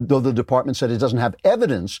though the department said it doesn't have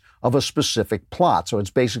evidence of a specific plot. So it's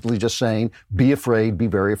basically just saying, be afraid, be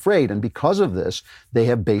very afraid. And because of this, they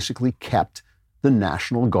have basically kept the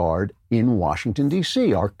National Guard in Washington,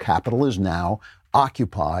 D.C. Our capital is now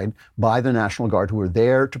occupied by the National Guard, who are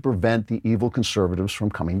there to prevent the evil conservatives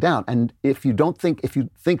from coming down. And if you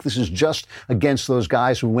think this is just against those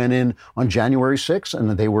guys who went in on January 6th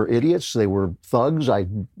and they were idiots, they were thugs, I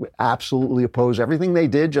absolutely oppose everything they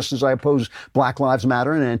did, just as I oppose Black Lives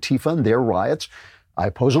Matter and Antifa and their riots. I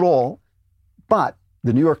oppose it all. But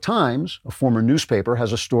the New York Times, a former newspaper,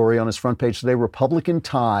 has a story on its front page today: Republican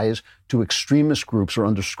ties to extremist groups are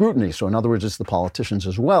under scrutiny. So in other words, it's the politicians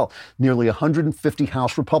as well. Nearly 150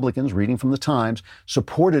 House Republicans, reading from the Times,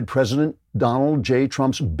 supported President Donald J.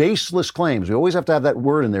 Trump's baseless claims. We always have to have that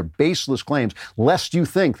word in there, baseless claims, lest you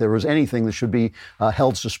think there was anything that should be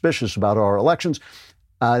held suspicious about our elections.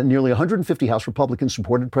 Nearly 150 House Republicans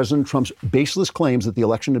supported President Trump's baseless claims that the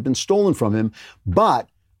election had been stolen from him, but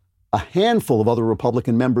a handful of other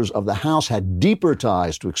Republican members of the House had deeper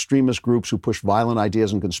ties to extremist groups who pushed violent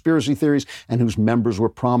ideas and conspiracy theories, and whose members were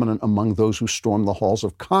prominent among those who stormed the halls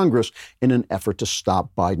of Congress in an effort to stop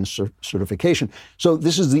Biden's certification. So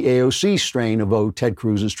this is the AOC strain of, oh, Ted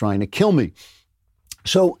Cruz is trying to kill me.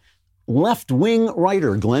 So left-wing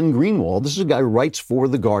writer Glenn Greenwald, this is a guy who writes for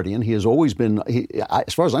The Guardian. He has always been,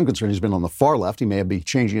 as far as I'm concerned, he's been on the far left. He may be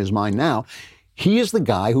changing his mind now. He is the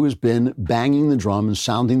guy who has been banging the drum and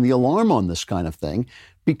sounding the alarm on this kind of thing,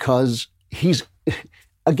 because he's,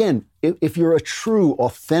 again, if you're a true,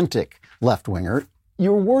 authentic left-winger,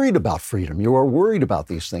 you're worried about freedom. You are worried about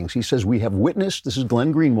these things. He says, we have witnessed, this is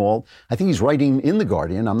Glenn Greenwald, I think he's writing in The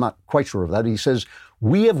Guardian, I'm not quite sure of that. He says,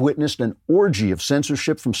 we have witnessed an orgy of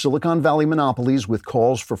censorship from Silicon Valley monopolies, with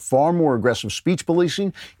calls for far more aggressive speech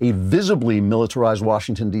policing, a visibly militarized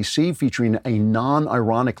Washington, D.C., featuring a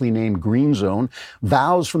non-ironically named green zone,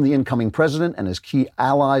 vows from the incoming president and his key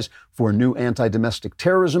allies for a new anti-domestic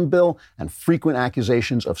terrorism bill, and frequent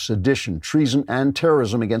accusations of sedition, treason, and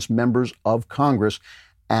terrorism against members of Congress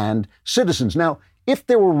and citizens. Now, if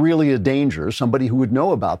there were really a danger, somebody who would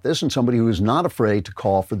know about this and somebody who is not afraid to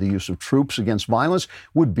call for the use of troops against violence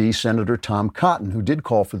would be Senator Tom Cotton, who did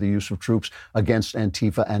call for the use of troops against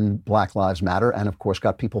Antifa and Black Lives Matter, and of course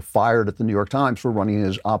got people fired at the New York Times for running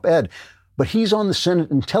his op-ed. But he's on the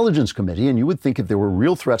Senate Intelligence Committee, and you would think if there were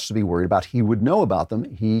real threats to be worried about, he would know about them.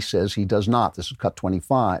 He says he does not. This is Cut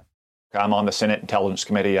 25. I'm on the Senate Intelligence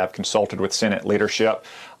Committee. I've consulted with Senate leadership.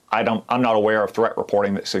 I'm not aware of threat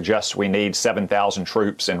reporting that suggests we need 7,000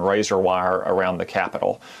 troops and razor wire around the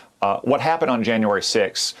Capitol. What happened on January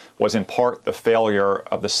 6th was in part the failure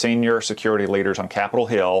of the senior security leaders on Capitol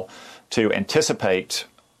Hill to anticipate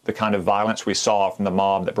the kind of violence we saw from the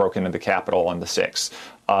mob that broke into the Capitol on the 6th.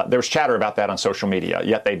 There was chatter about that on social media,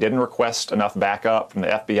 yet they didn't request enough backup from the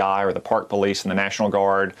FBI or the Park Police and the National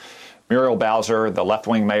Guard. Muriel Bowser, the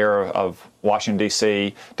left-wing mayor of Washington,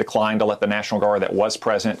 D.C., declined to let the National Guard that was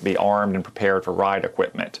present be armed and prepared for riot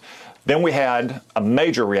equipment. Then we had a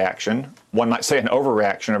major reaction, one might say an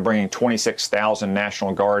overreaction, of bringing 26,000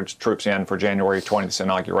 National Guard troops in for January 20th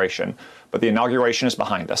inauguration. But the inauguration is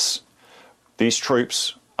behind us. These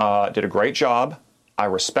troops did a great job. I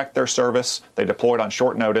respect their service. They deployed on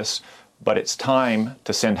short notice, but it's time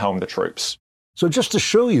to send home the troops. So just to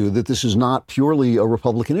show you that this is not purely a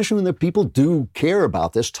Republican issue and that people do care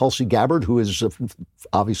about this, Tulsi Gabbard, who is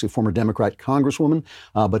obviously a former Democrat congresswoman,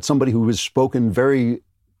 but somebody who has spoken very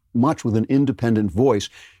much with an independent voice,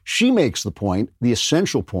 she makes the point, the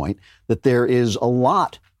essential point, that there is a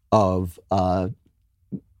lot of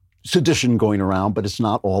sedition going around, but it's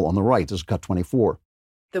not all on the right. This is Cut 24.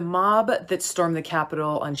 The mob that stormed the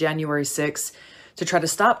Capitol on January 6th to try to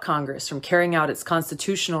stop Congress from carrying out its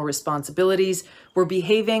constitutional responsibilities were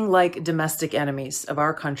behaving like domestic enemies of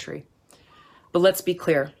our country. But let's be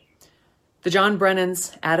clear. The John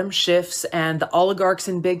Brennans, Adam Schiffs, and the oligarchs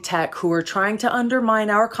in big tech who are trying to undermine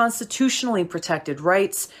our constitutionally protected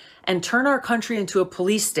rights and turn our country into a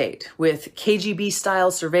police state with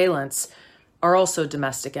KGB-style surveillance are also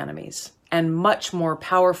domestic enemies and much more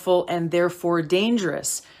powerful and therefore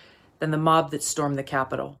dangerous than the mob that stormed the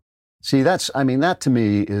Capitol. See, that to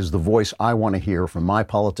me is the voice I want to hear from my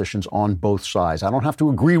politicians on both sides. I don't have to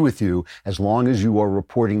agree with you as long as you are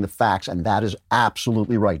reporting the facts. And that is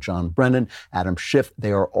absolutely right. John Brennan, Adam Schiff,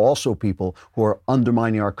 they are also people who are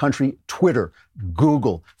undermining our country. Twitter,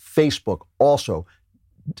 Google, Facebook, also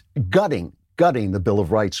gutting the Bill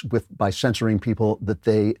of Rights by censoring people that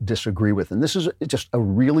they disagree with. And this is just a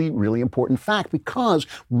really, really important fact because,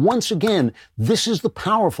 once again, this is the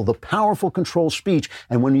powerful control speech.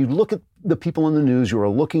 And when you look at the people in the news, you are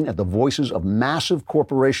looking at the voices of massive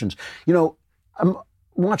corporations. You know, I'm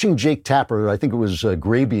watching Jake Tapper. I think it was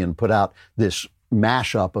Grabian put out this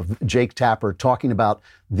mashup of Jake Tapper talking about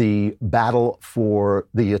the battle for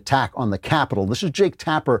the attack on the Capitol. This is Jake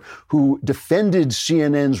Tapper, who defended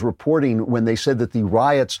CNN's reporting when they said that the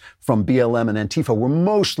riots from BLM and Antifa were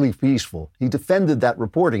mostly peaceful. He defended that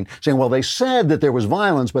reporting, saying, well, they said that there was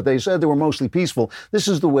violence, but they said they were mostly peaceful. This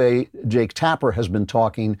is the way Jake Tapper has been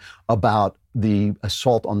talking about the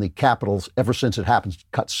assault on the Capitol ever since it happened,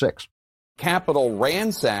 cut 6. Capitol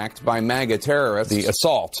ransacked by MAGA terrorists. The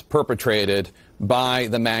assault perpetrated by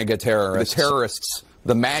the MAGA terrorists.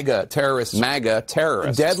 The MAGA terrorists.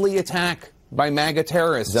 Deadly attack by MAGA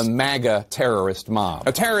terrorists. The MAGA terrorist mob.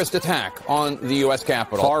 A terrorist attack on the U.S.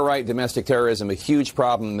 Capitol. Far-right domestic terrorism, a huge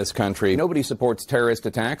problem in this country. Nobody supports terrorist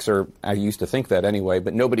attacks, or I used to think that anyway,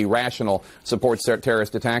 but nobody rational supports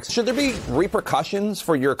terrorist attacks. Should there be repercussions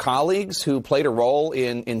for your colleagues who played a role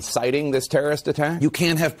in inciting this terrorist attack? You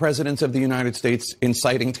can't have presidents of the United States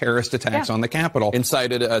inciting terrorist attacks on the Capitol.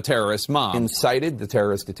 Incited a terrorist mob. Incited the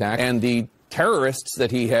terrorist attack. And the terrorists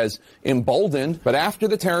that he has emboldened. But after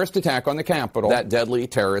the terrorist attack on the Capitol, that deadly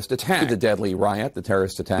terrorist attack, the deadly riot, the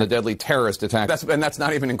terrorist attack, the deadly terrorist attack, and that's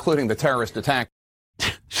not even including the terrorist attack.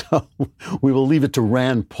 So we will leave it to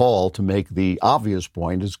Rand Paul to make the obvious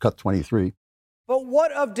point. It's cut 23. But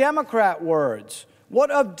what of Democrat words?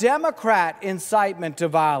 What of Democrat incitement to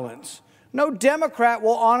violence? No Democrat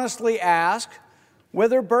will honestly ask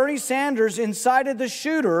whether Bernie Sanders incited the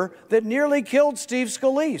shooter that nearly killed Steve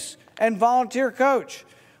Scalise and volunteer coach.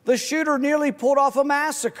 The shooter nearly pulled off a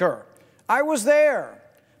massacre. I was there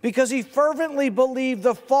because he fervently believed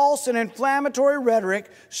the false and inflammatory rhetoric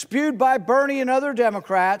spewed by Bernie and other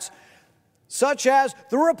Democrats, such as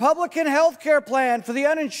the Republican health care plan for the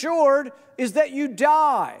uninsured is that you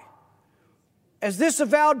die. As this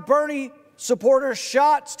avowed Bernie supporter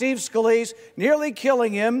shot Steve Scalise, nearly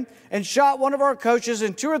killing him, and shot one of our coaches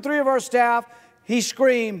and 2 or 3 of our staff, he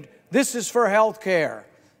screamed, "This is for health care."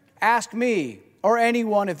 Ask me or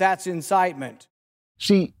anyone if that's incitement.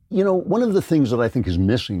 See, you know, one of the things that I think is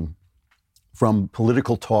missing from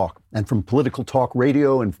political talk and from political talk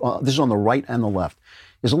radio, and this is on the right and the left,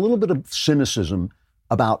 is a little bit of cynicism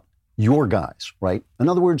about your guys, right? In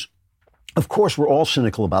other words, of course, we're all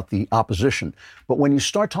cynical about the opposition. But when you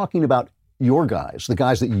start talking about your guys, the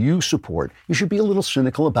guys that you support, you should be a little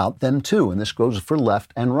cynical about them too. And this goes for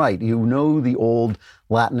left and right. You know the old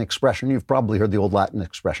Latin expression. You've probably heard the old Latin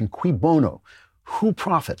expression, cui bono. Who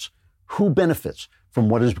profits? Who benefits from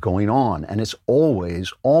what is going on? And it's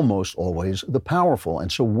always, almost always, the powerful.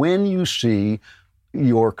 And so when you see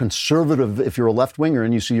your conservative, if you're a left-winger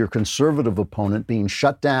and you see your conservative opponent being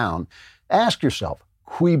shut down, ask yourself,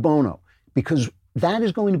 cui bono? Because that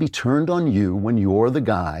is going to be turned on you when you're the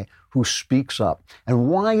guy who speaks up. And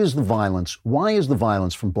why is the violence? Why is the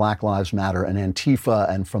violence from Black Lives Matter and Antifa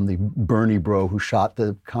and from the Bernie bro who shot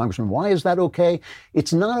the congressman? Why is that okay?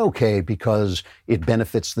 It's not okay because it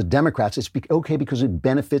benefits the Democrats. It's okay because it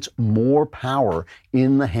benefits more power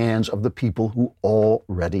in the hands of the people who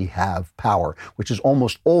already have power, which is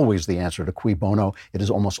almost always the answer to cui bono. It is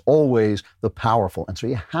almost always the powerful. And so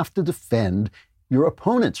you have to defend your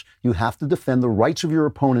opponents. You have to defend the rights of your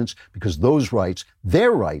opponents because those rights,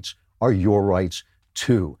 their rights, are your rights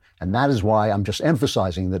too. And that is why I'm just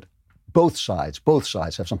emphasizing that both sides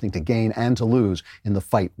have something to gain and to lose in the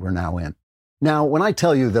fight we're now in. Now, when I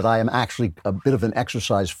tell you that I am actually a bit of an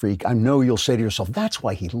exercise freak, I know you'll say to yourself, that's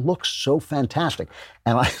why he looks so fantastic.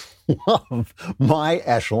 And I love my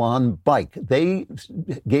Echelon bike. They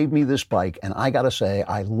gave me this bike, and I got to say,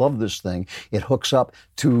 I love this thing. It hooks up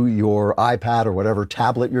to your iPad or whatever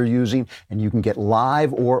tablet you're using, and you can get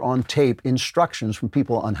live or on tape instructions from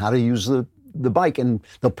people on how to use the bike, and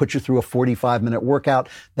they'll put you through a 45-minute workout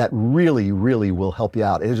that really, really will help you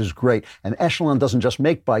out. It is great. And Echelon doesn't just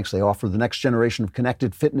make bikes. They offer the next generation of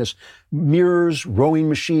connected fitness mirrors, rowing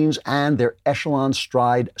machines, and their Echelon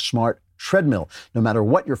Stride Smart treadmill. No matter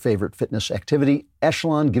what your favorite fitness activity,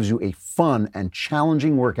 Echelon gives you a fun and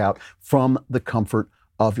challenging workout from the comfort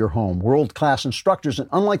of your home. World-class instructors, and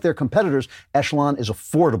unlike their competitors, Echelon is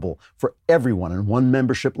affordable for everyone, and one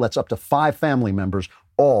membership lets up to 5 family members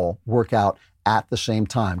all work out at the same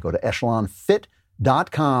time. Go to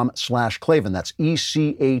echelonfit.com/Klavan. That's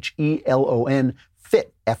ECHELON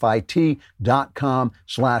fit,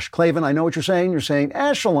 FIT.com/Klavan. I know what you're saying. You're saying,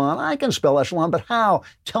 Echelon, I can spell Echelon, but how?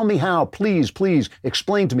 Tell me how. Please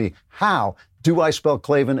explain to me how do I spell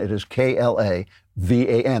Klavan? It is Klavan.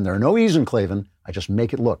 There are no E's in Klavan. I just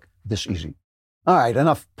make it look this easy. All right,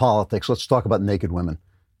 enough politics. Let's talk about naked women.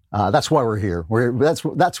 That's why we're here.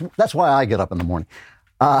 That's why I get up in the morning.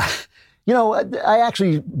 I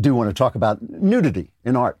actually do want to talk about nudity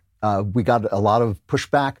in art. We got a lot of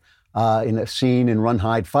pushback in a scene in Run,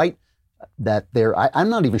 Hide, Fight that I'm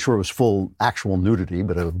not even sure it was full actual nudity,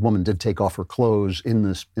 but a woman did take off her clothes in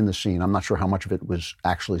the scene. I'm not sure how much of it was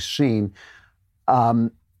actually seen.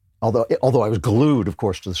 Although I was glued, of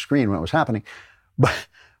course, to the screen when it was happening.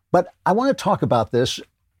 But I want to talk about this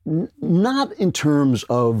not in terms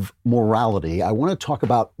of morality. I want to talk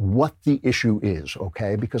about what the issue is,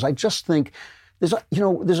 okay? Because I just think there's a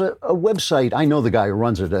website. I know the guy who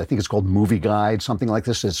runs it. I think it's called Movie Guide, something like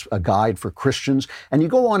this. It's a guide for Christians. And you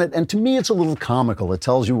go on it, and to me, it's a little comical. It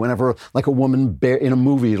tells you whenever, like a woman in a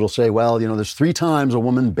movie, it'll say, well, there's 3 times a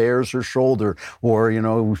woman bares her shoulder or,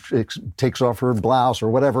 takes off her blouse or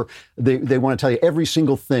whatever. They want to tell you every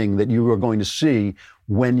single thing that you are going to see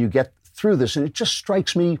when you get through this. And it just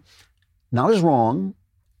strikes me not as wrong.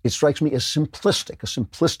 It strikes me as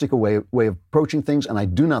simplistic way of approaching things. And I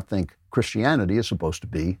do not think Christianity is supposed to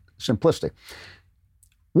be simplistic.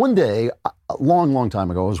 One day, a long, long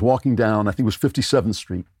time ago, I was walking down, I think it was 57th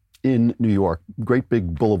Street in New York, great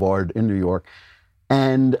big boulevard in New York,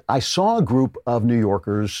 and I saw a group of New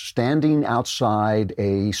Yorkers standing outside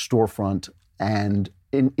a storefront and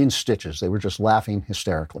in stitches. They were just laughing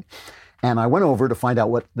hysterically. And I went over to find out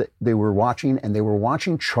what they were watching, and they were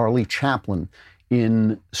watching Charlie Chaplin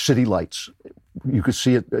in City Lights. You could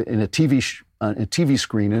see it in a TV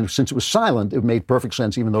screen, and since it was silent, it made perfect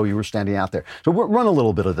sense, even though you were standing out there. So we'll run a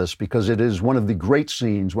little bit of this because it is one of the great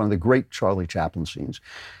scenes, one of the great Charlie Chaplin scenes,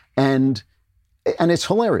 and it's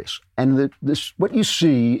hilarious. And what you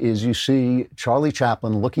see Charlie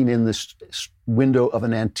Chaplin looking in this window of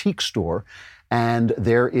an antique store, and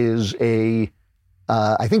there is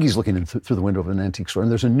I think he's looking through the window of an antique store, and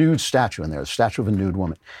there's a nude statue in there, a statue of a nude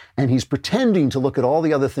woman. And he's pretending to look at all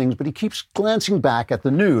the other things, but he keeps glancing back at the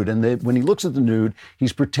nude. And when he looks at the nude,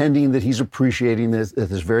 he's pretending that he's appreciating this at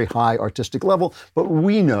this very high artistic level. But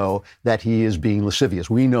we know that he is being lascivious.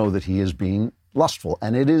 We know that he is being lustful.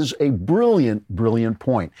 And it is a brilliant, brilliant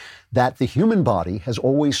point that the human body has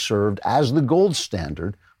always served as the gold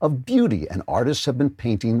standard of beauty, and artists have been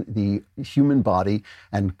painting the human body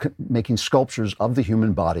and making sculptures of the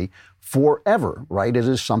human body forever, right? It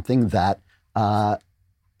is something that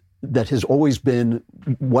has always been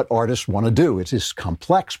what artists want to do. It is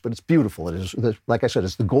complex, but it's beautiful. It is, like I said,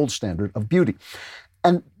 it's the gold standard of beauty.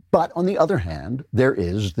 But on the other hand, there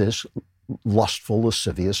is this lustful,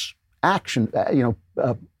 lascivious action,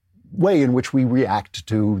 way in which we react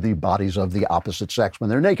to the bodies of the opposite sex when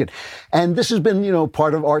they're naked. And this has been,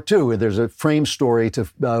 part of art too. There's a frame story to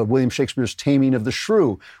William Shakespeare's Taming of the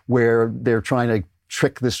Shrew, where they're trying to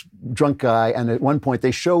trick this drunk guy. And at one point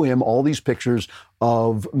they show him all these pictures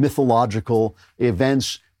of mythological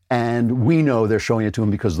events. And we know they're showing it to him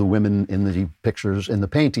because the women in the pictures, in the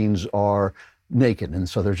paintings, are naked, and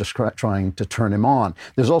so they're just trying to turn him on.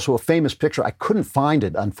 There's also a famous picture. I couldn't find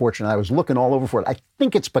it, unfortunately. I was looking all over for it. I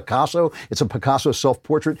think it's Picasso. It's a Picasso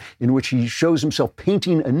self-portrait in which he shows himself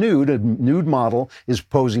painting a nude. A nude model is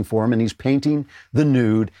posing for him, and he's painting the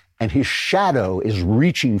nude, and his shadow is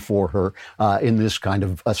reaching for her in this kind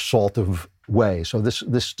of assaultive way. So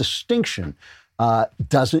this distinction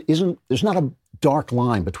there's not a dark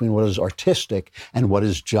line between what is artistic and what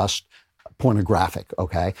is just pornographic,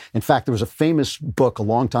 okay? In fact, there was a famous book a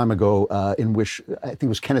long time ago in which I think it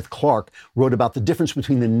was Kenneth Clark wrote about the difference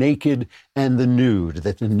between the naked and the nude,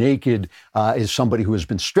 that the naked is somebody who has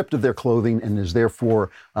been stripped of their clothing and is therefore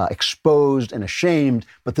exposed and ashamed,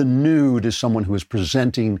 but the nude is someone who is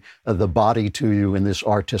presenting the body to you in this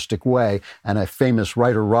artistic way. And a famous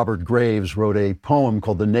writer, Robert Graves, wrote a poem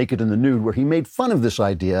called The Naked and the Nude, where he made fun of this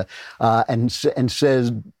idea and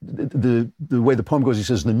says, the way the poem goes, he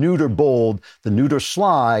says, the nude are bold, the nude are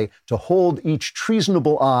sly, to hold each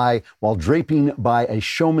treasonable eye while draping by a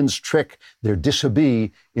showman's trick their dishabille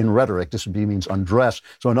in rhetoric. Dishabille means undress.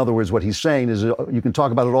 So in other words, what he's saying is you can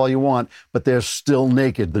talk about it all you want, but they're still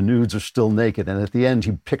naked. The nudes are still naked. And at the end,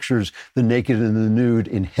 he pictures the naked and the nude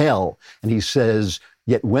in hell. And he says,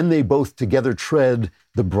 yet when they both together tread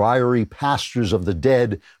the briery pastures of the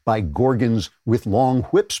dead by Gorgons with long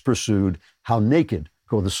whips pursued, how naked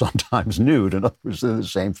go the sometimes nude. In other words, they're the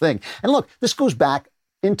same thing. And look, this goes back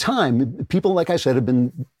in time. People, like I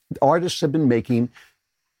said, artists have been making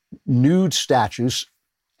nude statues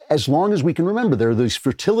as long as we can remember. There are these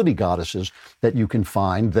fertility goddesses that you can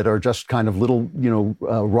find that are just kind of little,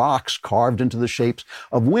 rocks carved into the shapes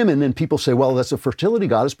of women. And people say, well, that's a fertility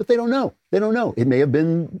goddess, but they don't know. They don't know. It may have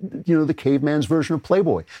been, the caveman's version of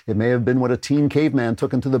Playboy. It may have been what a teen caveman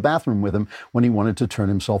took into the bathroom with him when he wanted to turn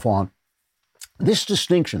himself on. This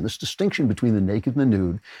distinction between the naked and the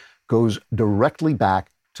nude goes directly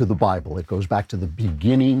back to the Bible. It goes back to the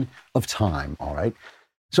beginning of time, all right?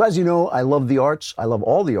 So as you know, I love the arts. I love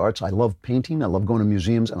all the arts. I love painting. I love going to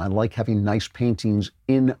museums, and I like having nice paintings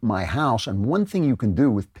in my house. And one thing you can do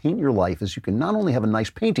with Paint Your Life is you can not only have a nice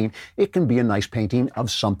painting, it can be a nice painting of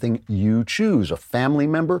something you choose, a family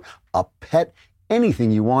member, a pet,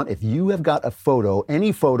 anything you want. If you have got a photo,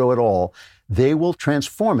 any photo at all, they will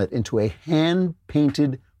transform it into a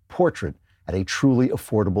hand-painted portrait at a truly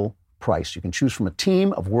affordable price. You can choose from a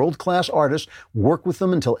team of world-class artists, work with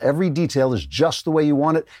them until every detail is just the way you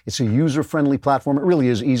want it. It's a user-friendly platform. It really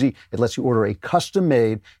is easy. It lets you order a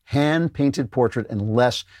custom-made, hand-painted portrait in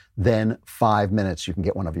less than 5 minutes. You can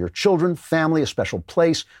get one of your children, family, a special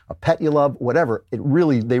place, a pet you love, whatever. They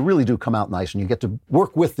really do come out nice, and you get to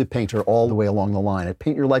work with the painter all the way along the line. At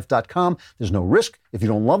paintyourlife.com, there's no risk. If you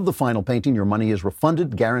don't love the final painting, your money is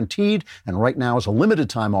refunded, guaranteed, and right now is a limited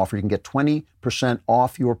time offer. You can get 20%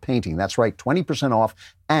 off your painting. That's right, 20% off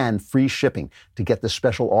and free shipping. To get this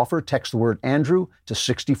special offer, text the word Andrew to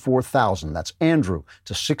 64,000. That's Andrew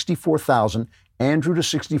to 64,000. Andrew to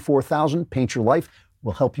 64,000. Paint Your Life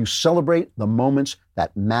will help you celebrate the moments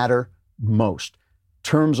that matter most.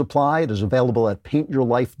 Terms apply. It is available at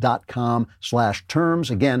paintyourlife.com/terms.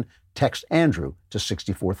 Again, text Andrew to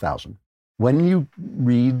 64,000. When you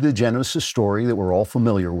read the Genesis story that we're all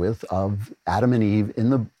familiar with of Adam and Eve in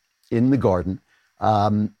the garden,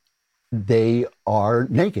 they are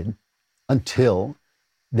naked until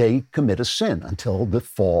they commit a sin, until the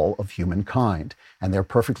fall of humankind. And they're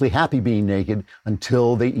perfectly happy being naked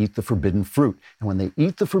until they eat the forbidden fruit. And when they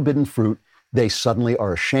eat the forbidden fruit, they suddenly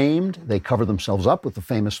are ashamed. They cover themselves up with the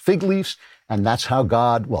famous fig leaves. And that's how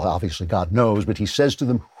God, well, obviously God knows, but he says to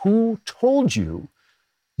them, who told you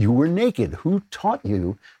you were naked? Who taught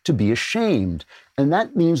you to be ashamed? And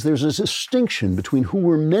that means there's a distinction between who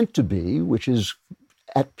we're meant to be, which is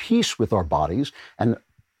at peace with our bodies and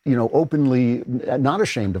openly not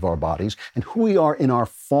ashamed of our bodies, and who we are in our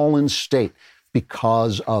fallen state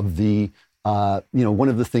because of the, one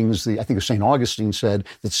of the things I think St. Augustine said,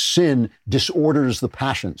 that sin disorders the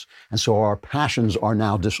passions. And so our passions are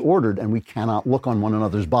now disordered, and we cannot look on one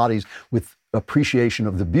another's bodies with appreciation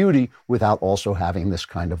of the beauty without also having this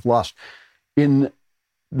kind of lust. In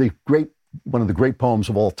one of the great poems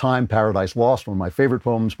of all time, Paradise Lost, one of my favorite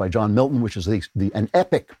poems by John Milton, which is an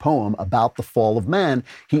epic poem about the fall of man,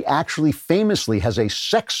 he actually famously has a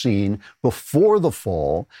sex scene before the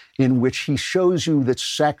fall in which he shows you that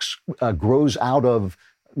sex grows out of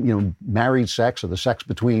married sex, or the sex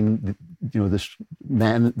between this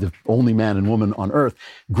man, the only man and woman on earth,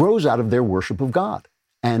 grows out of their worship of God.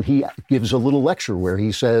 And he gives a little lecture where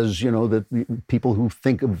he says, that people who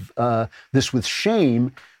think of this with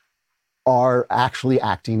shame are actually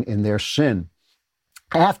acting in their sin.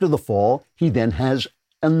 After the fall, he then has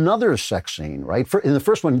another sex scene, right? In the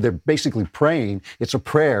first one, they're basically praying. It's a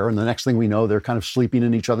prayer, and the next thing we know, they're kind of sleeping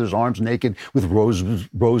in each other's arms naked with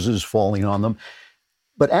roses falling on them.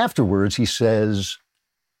 But afterwards,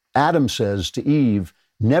 Adam says to Eve,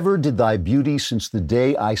 never did thy beauty since the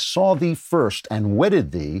day I saw thee first and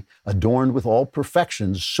wedded thee, adorned with all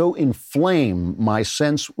perfections, so inflame my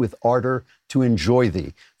sense with ardor to enjoy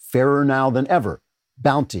thee. Fairer now than ever,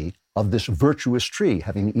 bounty of this virtuous tree,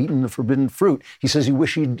 having eaten the forbidden fruit. He says he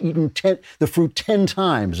wished he'd eaten the fruit 10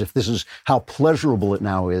 times if this is how pleasurable it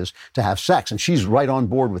now is to have sex. And she's right on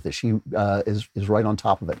board with it. She is right on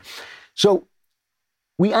top of it. So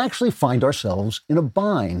we actually find ourselves in a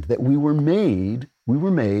bind that we were made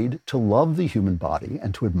to love the human body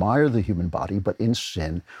and to admire the human body, but in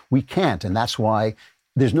sin, we can't. And that's why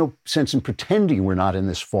there's no sense in pretending we're not in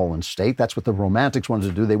this fallen state. That's what the Romantics wanted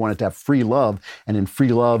to do. They wanted to have free love. And in free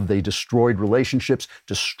love, they destroyed relationships,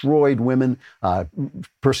 destroyed women.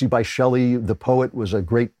 Percy Bysshe Shelley, the poet, was a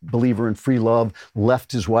great believer in free love,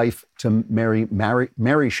 left his wife to marry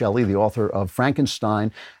Mary Shelley, the author of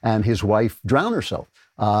Frankenstein, and his wife drowned herself.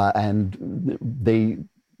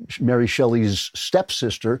 Mary Shelley's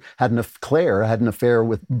stepsister, Claire, had an affair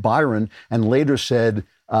with Byron, and later said,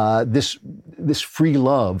 this free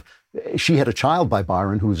love she had a child by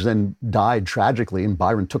Byron who then died tragically, and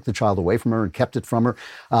Byron took the child away from her and kept it from her.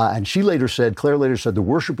 And Claire later said, the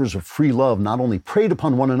worshipers of free love not only preyed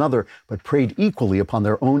upon one another, but preyed equally upon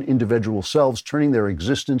their own individual selves, turning their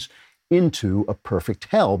existence into a perfect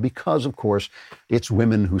hell, because, of course, it's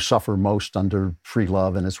women who suffer most under free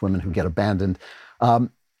love, and it's women who get abandoned. And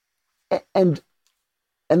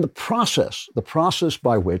the process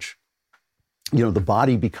by which, the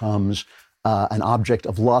body becomes an object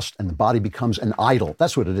of lust and the body becomes an idol.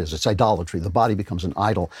 That's what it is. It's idolatry. The body becomes an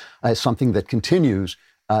idol. It's something that continues.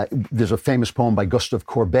 There's a famous poem by Gustave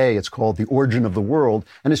Courbet. It's called The Origin of the World,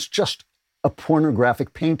 and it's just a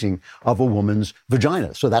pornographic painting of a woman's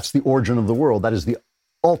vagina. So that's the origin of the world. That is the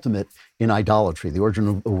ultimate in idolatry. The origin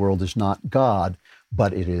of the world is not God,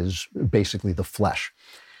 but it is basically the flesh.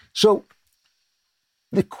 So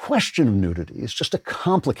the question of nudity is just a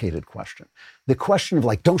complicated question. The question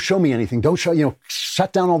of don't show me anything,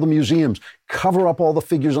 shut down all the museums, cover up all the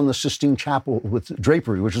figures on the Sistine Chapel with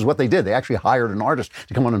drapery, which is what they did. They actually hired an artist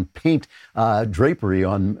to come on and paint drapery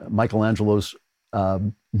on Michelangelo's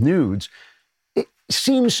nudes. It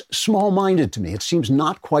seems small-minded to me. It seems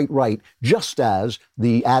not quite right, just as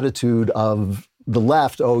the attitude of the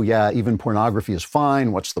left, oh yeah, even pornography is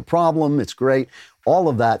fine, what's the problem, it's great. All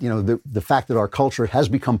of that, the fact that our culture has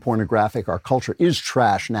become pornographic, our culture is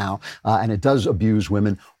trash now, and it does abuse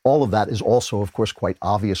women, all of that is also, of course, quite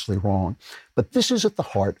obviously wrong. But this is at the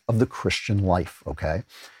heart of the Christian life, okay?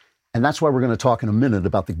 And that's why we're going to talk in a minute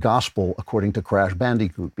about the gospel according to Crash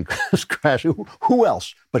Bandicoot, because who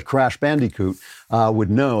else but Crash Bandicoot would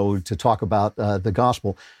know to talk about the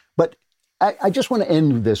gospel? But I just want to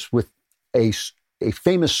end this with a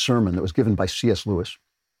famous sermon that was given by C.S. Lewis.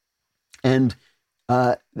 And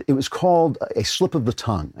it was called A Slip of the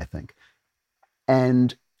Tongue, I think.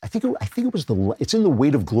 And I think it was it's in The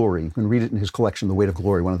Weight of Glory. You can read it in his collection, The Weight of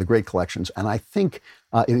Glory, one of the great collections. And I think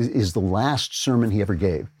it is the last sermon he ever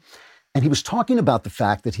gave. And he was talking about the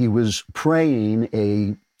fact that he was praying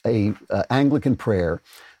a Anglican prayer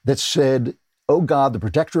that said, O God, the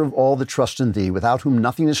protector of all that trust in thee, without whom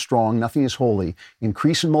nothing is strong, nothing is holy,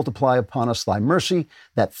 increase and multiply upon us thy mercy,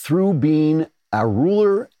 that through being our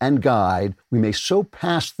ruler and guide, we may so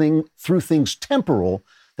pass through things temporal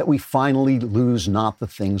that we finally lose not the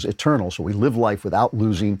things eternal. So we live life without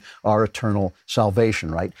losing our eternal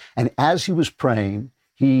salvation, right? And as he was praying,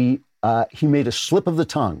 he made a slip of the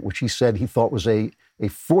tongue, which he said he thought was a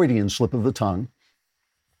Freudian slip of the tongue,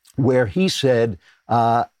 where he said,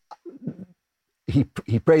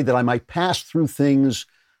 he prayed that I might pass through things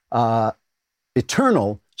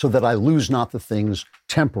eternal so that I lose not the things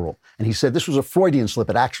temporal. And he said this was a Freudian slip.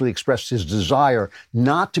 It actually expressed his desire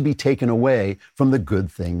not to be taken away from the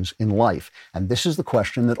good things in life. And this is the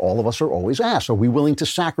question that all of us are always asked. Are we willing to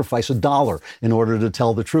sacrifice $1 in order to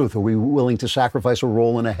tell the truth? Are we willing to sacrifice a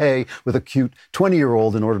roll in a hay with a cute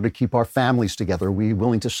 20-year-old in order to keep our families together? Are we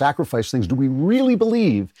willing to sacrifice things? Do we really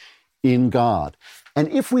believe in God? And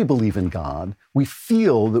if we believe in God, we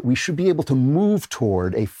feel that we should be able to move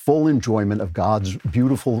toward a full enjoyment of God's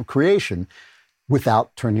beautiful creation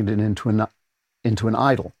without turning it into an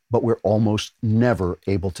idol. But we're almost never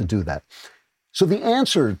able to do that. So the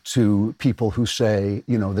answer to people who say,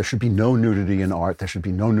 there should be no nudity in art, there should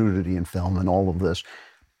be no nudity in film and all of this,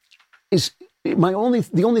 is the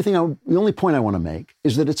only point I want to make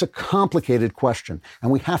is that it's a complicated question,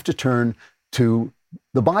 and we have to turn to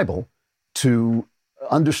the Bible to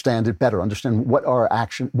understand it better, understand what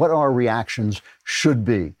our reactions should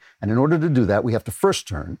be. And in order to do that, we have to first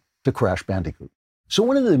turn to Crash Bandicoot. So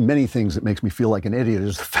one of the many things that makes me feel like an idiot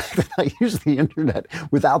is the fact that I use the internet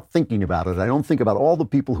without thinking about it. I don't think about all the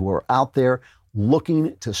people who are out there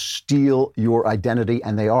looking to steal your identity,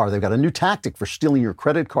 and they are. They've got a new tactic for stealing your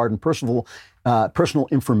credit card and personal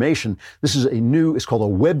information. This is it's called a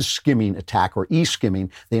web skimming attack, or e-skimming.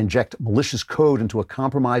 They inject malicious code into a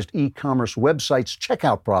compromised e-commerce website's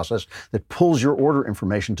checkout process that pulls your order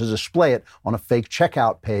information to display it on a fake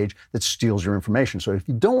checkout page that steals your information. So if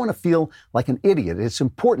you don't want to feel like an idiot, it's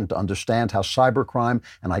important to understand how cybercrime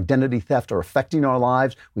and identity theft are affecting our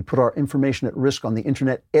lives. We put our information at risk on the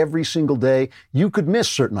internet every single day. You could miss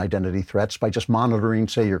certain identity threats by just monitoring,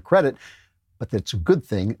 say, your credit. But that's a good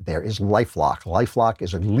thing. There is LifeLock. LifeLock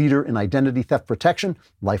is a leader in identity theft protection.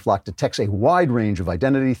 LifeLock detects a wide range of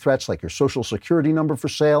identity threats, like your social security number for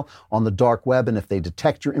sale on the dark web. And if they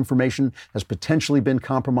detect your information has potentially been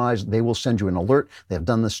compromised, they will send you an alert. They have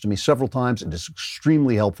done this to me several times. It is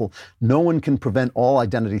extremely helpful. No one can prevent all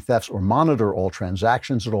identity thefts or monitor all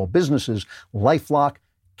transactions at all businesses. LifeLock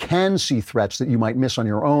can see threats that you might miss on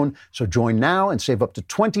your own. So join now and save up to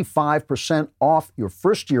 25% off your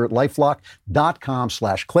first year at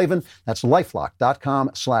LifeLock.com/Klavan. That's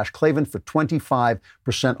LifeLock.com/Klavan for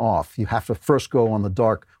 25% off. You have to first go on the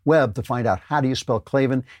dark web to find out how do you spell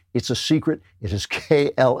Klavan. It's a secret. It is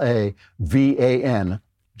Klavan,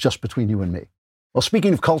 just between you and me. Well,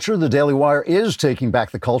 speaking of culture, the Daily Wire is taking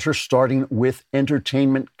back the culture, starting with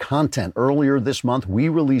entertainment content. Earlier this month, we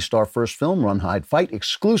released our first film, Run, Hide, Fight,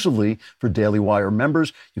 exclusively for Daily Wire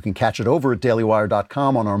members. You can catch it over at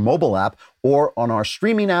dailywire.com on our mobile app or on our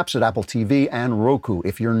streaming apps at Apple TV and Roku.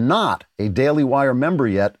 If you're not a Daily Wire member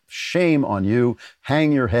yet, shame on you.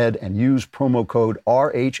 Hang your head and use promo code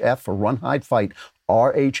RHF for Run, Hide, Fight,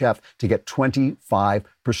 RHF, to get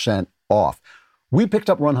 25% off. We picked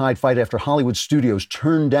up Run, Hide, Fight after Hollywood studios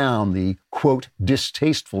turned down the, quote,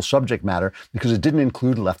 distasteful subject matter because it didn't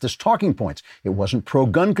include leftist talking points. It wasn't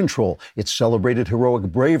pro-gun control. It celebrated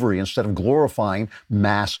heroic bravery instead of glorifying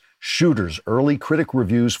mass shooters. Early critic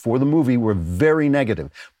reviews for the movie were very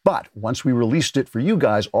negative. But once we released it for you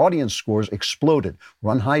guys, audience scores exploded.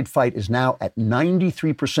 Run, Hide, Fight is now at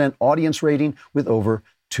 93% audience rating with over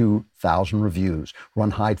 2,000 reviews.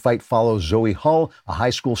 Run, Hide, Fight follows Zoe Hull, a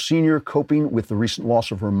high school senior coping with the recent loss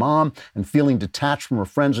of her mom and feeling detached from her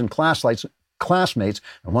friends and classmates.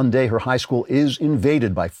 And one day her high school is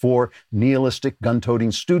invaded by 4 nihilistic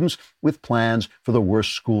gun-toting students with plans for the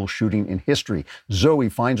worst school shooting in history. Zoe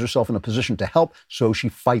finds herself in a position to help, so she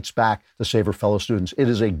fights back to save her fellow students. It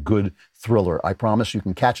is a good thriller. I promise. You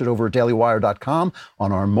can catch it over at dailywire.com,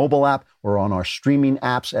 on our mobile app, or on our streaming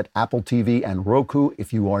apps at Apple TV and Roku.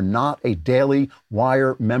 If you are not a Daily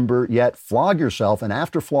Wire member yet, flog yourself, and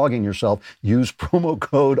after flogging yourself, use promo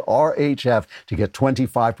code RHF to get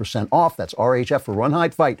 25% off. That's RHF for Run,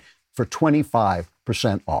 Hide, Fight for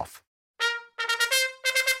 25% off.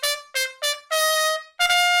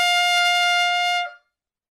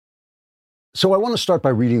 So I want to start by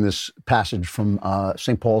reading this passage from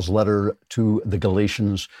St. Paul's letter to the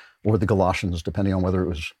Galatians, or the Galatians, depending on whether it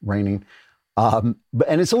was raining. And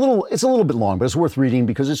it's a little bit long, but it's worth reading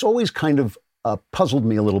because it's always kind of puzzled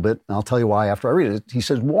me a little bit. And I'll tell you why after I read it. He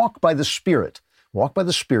says, walk by the Spirit,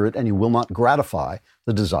 and you will not gratify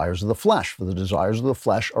the desires of the flesh. For the desires of the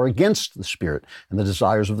flesh are against the Spirit, and the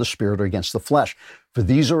desires of the Spirit are against the flesh. For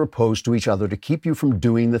these are opposed to each other to keep you from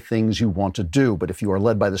doing the things you want to do. But if you are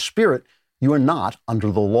led by the Spirit, you are not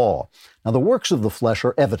under the law. Now, the works of the flesh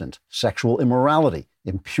are evident: sexual immorality,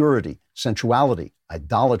 impurity, sensuality,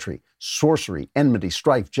 idolatry, sorcery, enmity,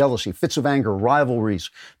 strife, jealousy, fits of anger, rivalries,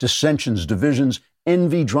 dissensions, divisions,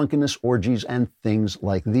 envy, drunkenness, orgies, and things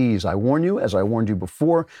like these. I warn you, as I warned you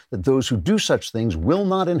before, that those who do such things will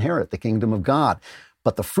not inherit the kingdom of God.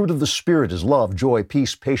 But the fruit of the Spirit is love, joy,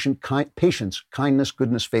 peace, patience, kindness,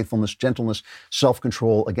 goodness, faithfulness, gentleness,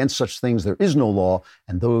 self-control. Against such things there is no law,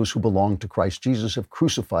 and those who belong to Christ Jesus have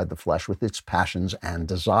crucified the flesh with its passions and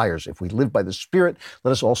desires. If we live by the Spirit,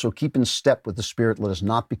 let us also keep in step with the Spirit. Let us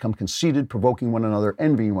not become conceited, provoking one another,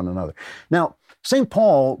 envying one another. Now, St.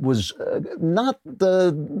 Paul was not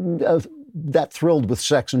that thrilled with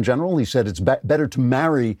sex in general. He said it's better to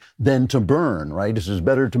marry than to burn, right? This is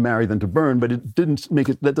better to marry than to burn, but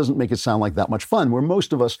that doesn't make it sound like that much fun, where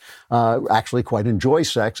most of us actually quite enjoy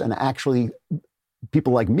sex, and actually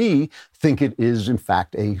people like me think it is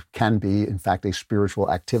can be a spiritual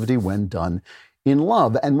activity when done in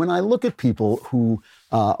love. And when I look at people who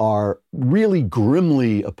are really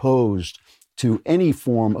grimly opposed to any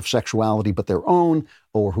form of sexuality but their own,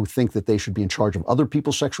 or who think that they should be in charge of other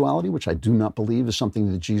people's sexuality, which I do not believe is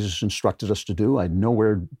something that Jesus instructed us to do.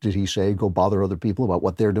 Nowhere did he say, go bother other people about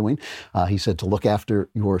what they're doing. He said to look after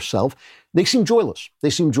yourself. They seem joyless.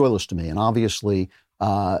 They seem joyless to me. And obviously,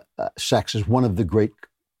 sex is one of the great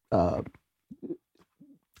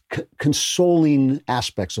consoling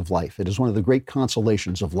aspects of life. It is one of the great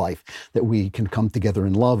consolations of life that we can come together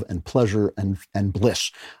in love and pleasure and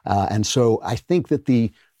bliss. And so I think that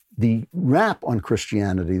the rap on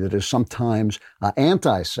Christianity that is sometimes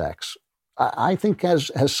anti-sex, I think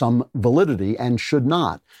has some validity and should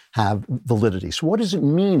not have validity. So what does it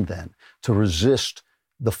mean then to resist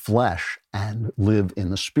the flesh and live in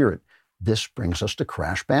the Spirit? This brings us to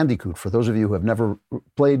Crash Bandicoot. For those of you who have never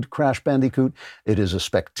played Crash Bandicoot, it is a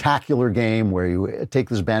spectacular game where you take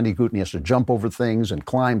this Bandicoot and he has to jump over things and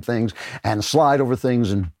climb things and slide over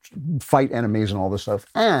things and fight enemies and all this stuff.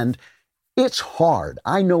 And It's hard.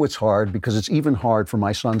 I know it's hard because it's even hard for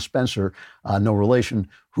my son Spencer, no relation,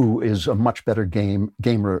 who is a much better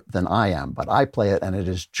gamer than I am. But I play it, and it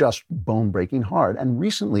is just bone-breaking hard. And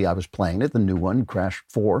recently I was playing it, the new one, Crash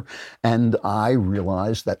 4, and I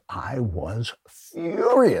realized that I was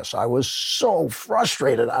furious. I was so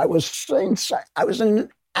frustrated. I was in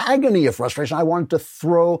agony of frustration. I wanted to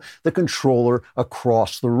throw the controller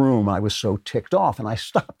across the room. I was so ticked off, and I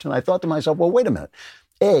stopped, and I thought to myself, well, wait a minute.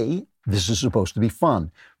 A, this is supposed to be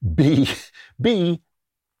fun. B,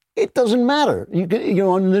 it doesn't matter. You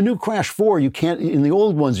know, in the new Crash 4, you can't, in the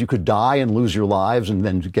old ones, you could die and lose your lives and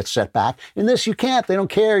then get set back. In this, you can't. They don't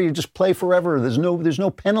care. You just play forever. There's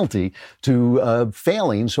no penalty to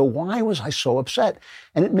failing. So why was I so upset?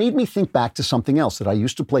 And it made me think back to something else, that I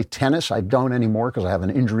used to play tennis. I don't anymore because I have an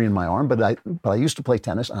injury in my arm, but I used to play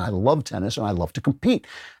tennis, and I love tennis, and I love to compete.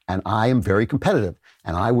 And I am very competitive.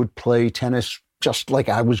 And I would play tennis just like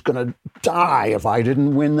I was going to die if I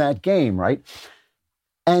didn't win that game, right?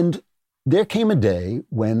 And there came a day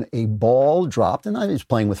when a ball dropped, and I was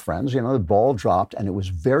playing with friends, you know, the ball dropped, and it was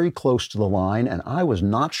very close to the line, and I was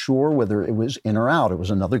not sure whether it was in or out. It was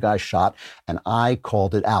another guy's shot, and I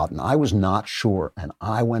called it out, and I was not sure. And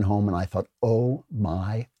I went home, and I thought, oh,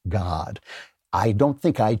 my God. I don't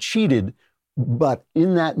think I cheated, but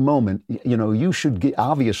in that moment, you know, you should get,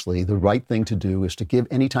 obviously, the right thing to do is to give,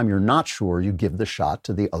 anytime you're not sure, you give the shot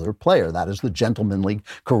to the other player. That is the gentlemanly,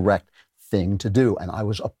 correct thing to do. And I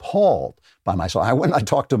was appalled by myself. I went and I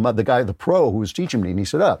talked to the guy, the pro who was teaching me, and he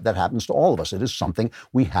said, oh, that happens to all of us. It is something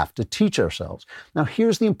we have to teach ourselves. Now,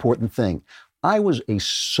 here's the important thing. I was a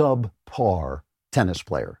subpar tennis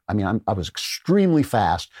player. I mean, I was extremely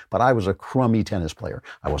fast, but I was a crummy tennis player.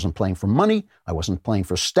 I wasn't playing for money. I wasn't playing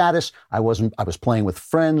for status. I was playing with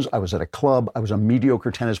friends. I was at a club. I was a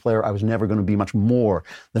mediocre tennis player. I was never going to be much more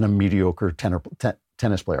than a mediocre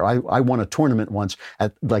tennis player. I won a tournament once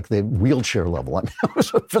at like the wheelchair level. I mean,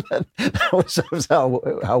 that was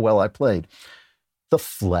how well I played. The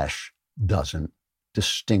flesh doesn't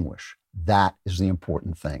distinguish. That is the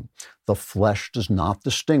important thing. The flesh does not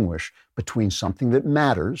distinguish between something that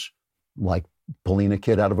matters, like pulling a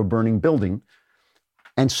kid out of a burning building,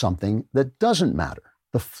 and something that doesn't matter.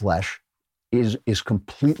 The flesh is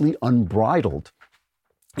completely unbridled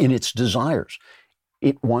in its desires.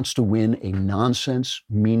 It wants to win a nonsense,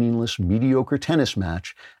 meaningless, mediocre tennis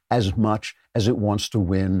match as much as it wants to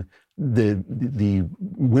win the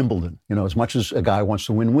Wimbledon. You know, as much as a guy wants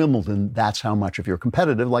to win Wimbledon, that's how much, if you're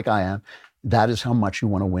competitive like I am, that is how much you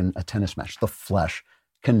want to win a tennis match. The flesh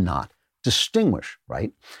cannot distinguish,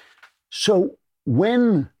 right? So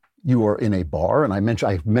when you are in a bar, and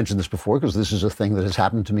I've mentioned this before because this is a thing that has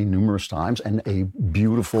happened to me numerous times, and a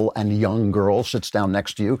beautiful and young girl sits down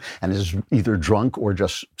next to you and is either drunk or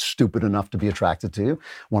just stupid enough to be attracted to you,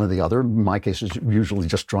 one or the other. In my case, is usually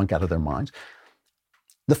just drunk out of their minds.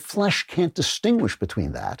 The flesh can't distinguish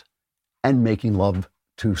between that and making love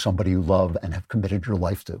to somebody you love and have committed your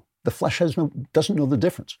life to. The flesh doesn't know the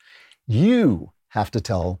difference. You have to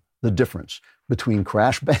tell the difference between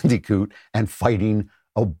Crash Bandicoot and fighting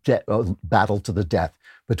a battle to the death,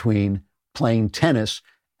 between playing tennis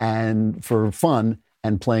and for fun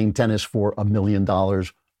and playing tennis for $1 million,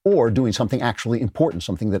 or doing something actually important,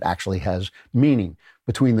 something that actually has meaning,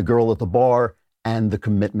 between the girl at the bar and the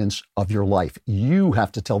commitments of your life. You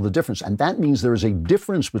have to tell the difference. And that means there is a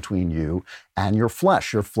difference between you and your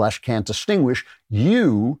flesh. Your flesh can't distinguish.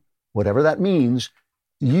 You, whatever that means,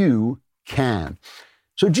 you can.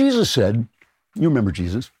 So Jesus said, you remember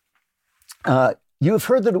Jesus, you have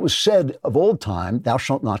heard that it was said of old time, thou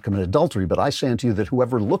shalt not commit adultery, but I say unto you that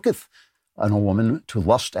whoever looketh on a woman to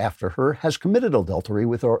lust after her has committed adultery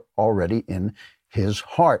with her already in his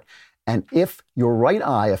heart. And if your right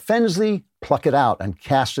eye offends thee, pluck it out and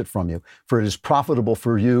cast it from you. For it is profitable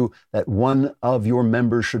for you that one of your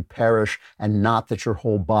members should perish, and not that your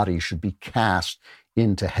whole body should be cast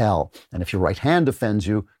into hell. And if your right hand offends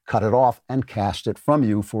you, cut it off and cast it from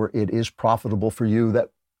you. For it is profitable for you that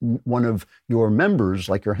one of your members,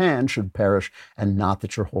 like your hand, should perish, and not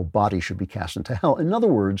that your whole body should be cast into hell. In other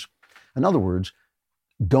words,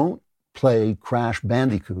 don't play Crash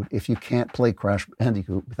Bandicoot if you can't play Crash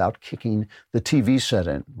Bandicoot without kicking the TV set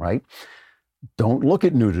in, right? Don't look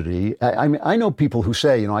at nudity. I mean, I know people who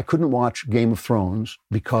say, I couldn't watch Game of Thrones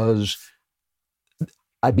because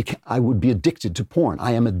I would be addicted to porn.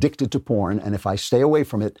 I am addicted to porn, and if I stay away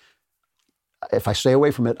from it,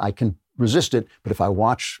 I can resist it. But if I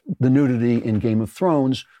watch the nudity in Game of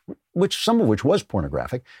Thrones, some of which was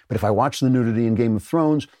pornographic, but if I watch the nudity in Game of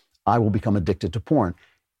Thrones, I will become addicted to porn.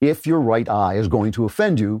 If your right eye is going to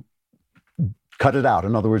offend you, cut it out.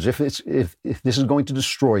 In other words, if this is going to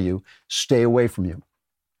destroy you, stay away from you.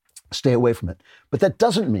 Stay away from it. But that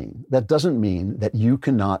doesn't mean that you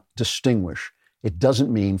cannot distinguish. It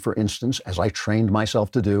doesn't mean, for instance, as I trained myself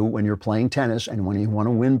to do when you're playing tennis and when you want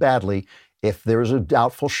to win badly, if there's a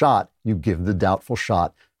doubtful shot, you give the doubtful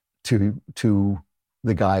shot to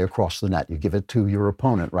the guy across the net. You give it to your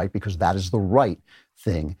opponent, right? Because that is the right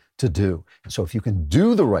thing to do. And so if you can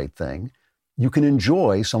do the right thing, you can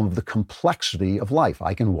enjoy some of the complexity of life.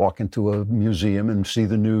 I can walk into a museum and see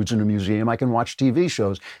the nudes in a museum. I can watch TV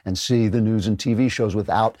shows and see the nudes in TV shows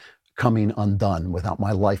without coming undone, without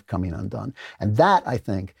my life coming undone. And that, I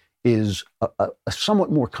think, is a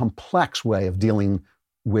somewhat more complex way of dealing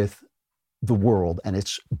with the world and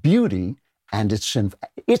its beauty and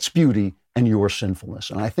its beauty and your sinfulness.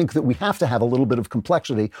 And I think that we have to have a little bit of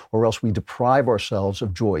complexity, or else we deprive ourselves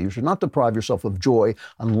of joy. You should not deprive yourself of joy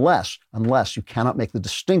unless you cannot make the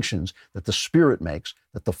distinctions that the Spirit makes,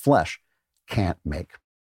 that the flesh can't make.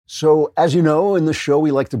 So, as you know, in the show,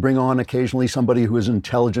 we like to bring on occasionally somebody who is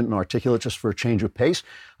intelligent and articulate just for a change of pace.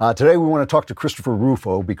 Today, we want to talk to Christopher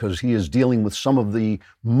Rufo because he is dealing with some of the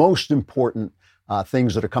most important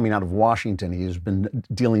things that are coming out of Washington. He has been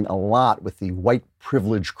dealing a lot with the white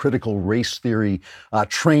privilege critical race theory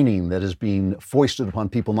training that is being foisted upon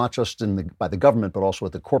people, not just by the government, but also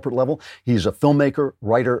at the corporate level. He's a filmmaker,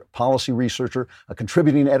 writer, policy researcher, a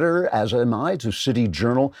contributing editor, as am I, to City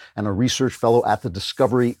Journal, and a research fellow at the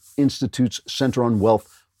Discovery Institute's Center on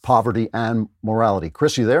Wealth, Poverty, and Morality.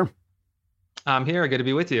 Chris, you there? I'm here. Good to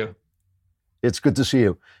be with you. It's good to see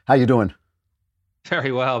you. How you doing?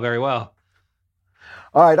 Very well, very well.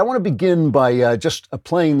 All right, I want to begin by just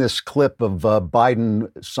playing this clip of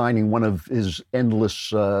Biden signing one of his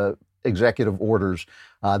endless executive orders,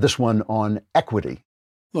 this one on equity.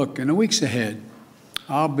 Look, in the weeks ahead,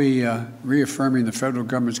 I'll be reaffirming the federal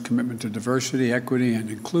government's commitment to diversity, equity, and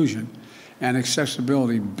inclusion and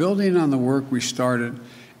accessibility, building on the work we started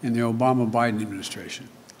in the Obama-Biden administration.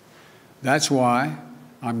 That's why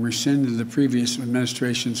I'm rescinding the previous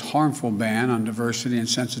administration's harmful ban on diversity and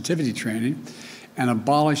sensitivity training and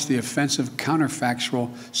abolish the offensive counterfactual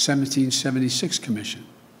 1776 Commission.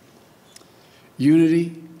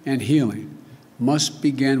 Unity and healing must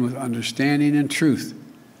begin with understanding and truth,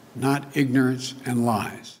 not ignorance and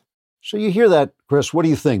lies. So you hear that, Chris? What do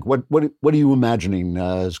you think? What are you imagining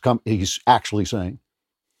he's actually saying?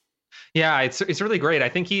 Yeah, it's really great. I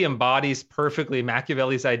think he embodies perfectly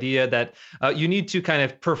Machiavelli's idea that you need to kind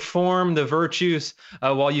of perform the virtues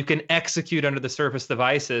while you can execute under the surface the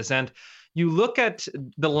vices. And you look at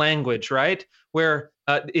the language, right, where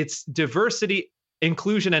it's diversity,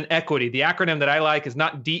 inclusion, and equity. The acronym that I like is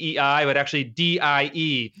not DEI, but actually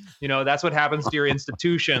DIE. You know, that's what happens to your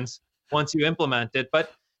institutions once you implement it.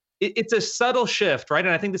 But it's a subtle shift, right?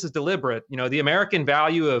 And I think this is deliberate. You know, the American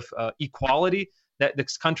value of equality that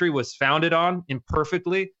this country was founded on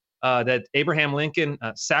imperfectly, that Abraham Lincoln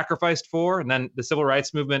sacrificed for, and then the civil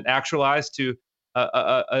rights movement actualized to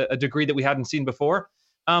a degree that we hadn't seen before,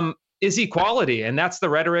 is equality. And that's the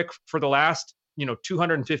rhetoric for the last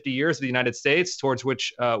 250 years of the United States towards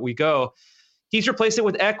which we go. He's replaced it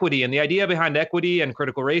with equity. And the idea behind equity and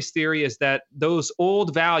critical race theory is that those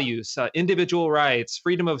old values, individual rights,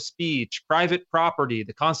 freedom of speech, private property,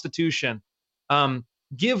 the Constitution,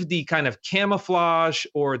 give the kind of camouflage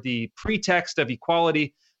or the pretext of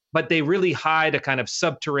equality, but they really hide a kind of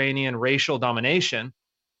subterranean racial domination.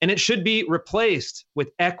 And it should be replaced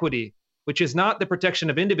with equity, which is not the protection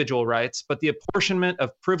of individual rights, but the apportionment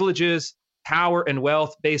of privileges, power, and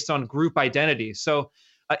wealth based on group identity. So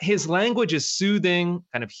his language is soothing,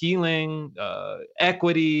 kind of healing,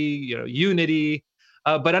 equity, unity.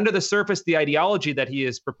 But under the surface, the ideology that he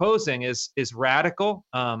is proposing is radical.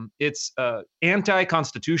 It's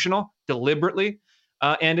anti-constitutional, deliberately,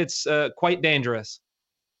 and it's quite dangerous.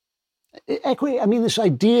 Equity, I mean, this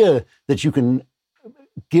idea that you can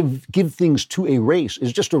give things to a race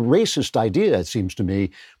is just a racist idea, it seems to me.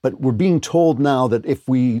 But we're being told now that if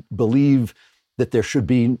we believe that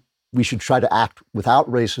we should try to act without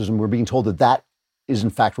racism, we're being told that is in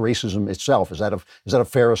fact racism itself. Is that a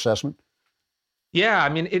fair assessment? Yeah, I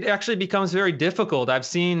mean, it actually becomes very difficult. I've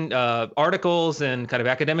seen articles in kind of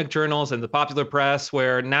academic journals and the popular press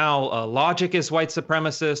where now logic is white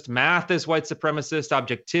supremacist, math is white supremacist,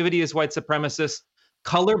 objectivity is white supremacist,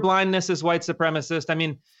 colorblindness is white supremacist. I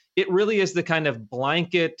mean, it really is the kind of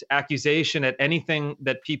blanket accusation at anything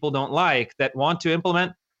that people don't like that want to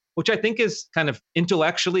implement, which I think is kind of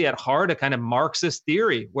intellectually at heart a kind of Marxist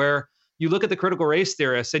theory, where you look at the critical race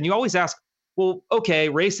theorists and you always ask, well, okay,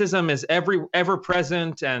 racism is ever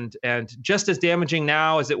present and just as damaging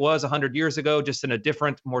now as it was 100 years ago, just in a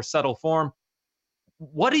different, more subtle form.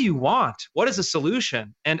 what do you want? What is the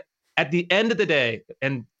solution? And at the end of the day,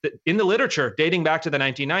 and in the literature dating back to the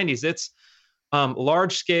 1990s, it's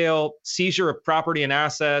large-scale seizure of property and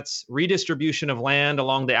assets, redistribution of land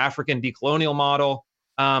along the African decolonial model,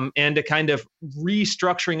 and a kind of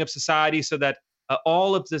restructuring of society so that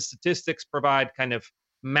all of the statistics provide kind of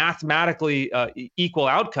mathematically equal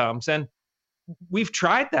outcomes. And we've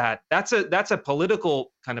tried that. That's a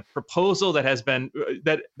political kind of proposal that has been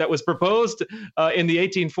that was proposed in the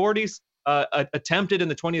 1840s, attempted in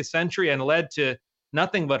the 20th century, and led to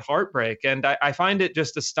nothing but heartbreak. And I find it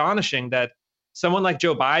just astonishing that someone like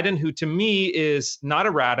Joe Biden, who to me is not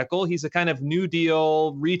a radical, he's a kind of New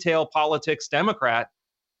Deal, retail politics Democrat,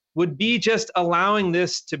 would be just allowing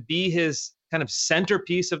this to be his kind of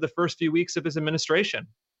centerpiece of the first few weeks of his administration.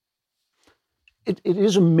 It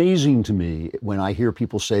is amazing to me when I hear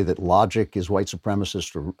people say that logic is white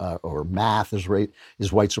supremacist or math is white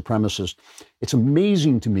supremacist. It's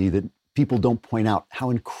amazing to me that people don't point out how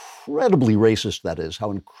incredibly racist that is,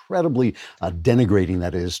 how incredibly denigrating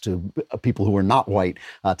that is to people who are not white,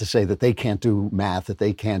 to say that they can't do math, that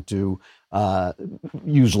they can't do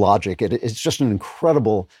use logic. It's just an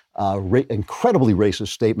incredibly racist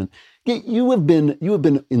statement. You have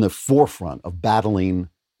been in the forefront of battling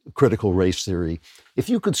critical race theory. If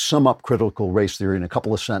you could sum up critical race theory in a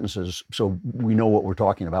couple of sentences so we know what we're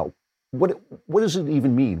talking about, what does it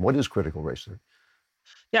even mean? What is critical race theory?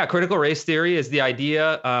 Yeah, critical race theory is the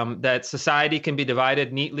idea that society can be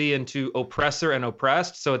divided neatly into oppressor and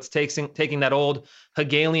oppressed. So it's taking that old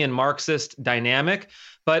Hegelian Marxist dynamic.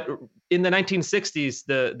 But in the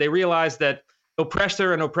 1960s, they realized that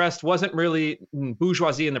oppressor and oppressed wasn't really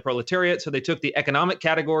bourgeoisie and the proletariat. So they took the economic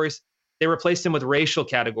categories, they replaced them with racial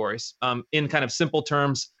categories, in kind of simple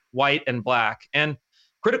terms, white and black. And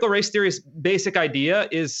critical race theory's basic idea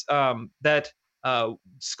is that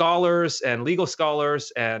scholars and legal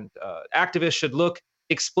scholars and activists should look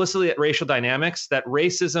explicitly at racial dynamics, that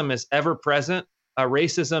racism is ever present,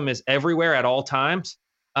 racism is everywhere at all times,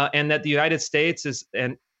 and that the United States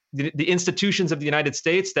and the institutions of the United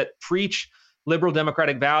States that preach liberal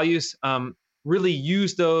democratic values really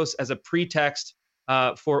use those as a pretext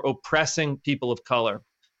for oppressing people of color,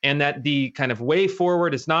 and that the kind of way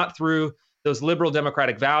forward is not through those liberal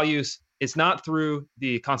democratic values, it's not through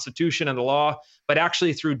the Constitution and the law, but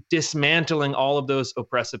actually through dismantling all of those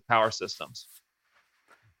oppressive power systems.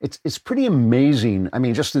 It's pretty amazing. I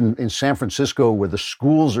mean, just in San Francisco, where the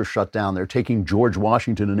schools are shut down, they're taking George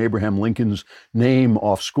Washington and Abraham Lincoln's name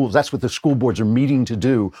off schools. That's what the school boards are meeting to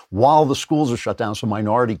do while the schools are shut down, so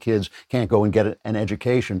minority kids can't go and get an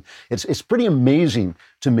education. It's pretty amazing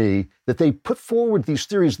to me that they put forward these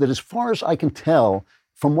theories that, as far as I can tell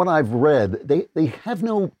from what I've read, they have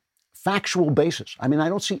no factual basis. I mean, I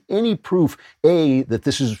don't see any proof, A, that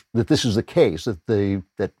this is the case,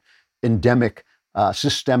 that endemic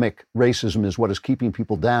systemic racism is what is keeping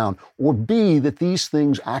people down, or B, that these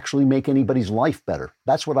things actually make anybody's life better.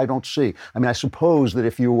 That's what I don't see. I mean, I suppose that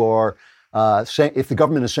if you are if the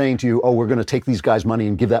government is saying to you, oh, we're going to take these guys' money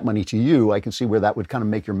and give that money to you, I can see where that would kind of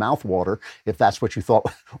make your mouth water if that's what you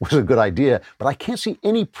thought was a good idea. But I can't see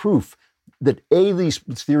any proof that A, these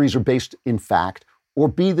theories are based in fact, or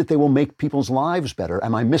B, that they will make people's lives better.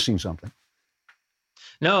 Am I missing something?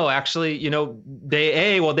 No, actually,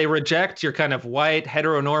 they reject your kind of white,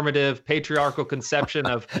 heteronormative, patriarchal conception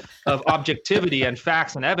of objectivity and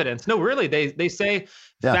facts and evidence. No, really, they say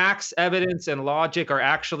facts, evidence, and logic are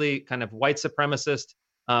actually kind of white supremacist,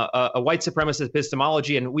 a white supremacist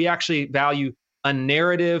epistemology, and we actually value a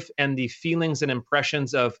narrative and the feelings and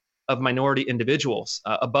impressions of minority individuals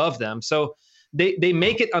above them. So they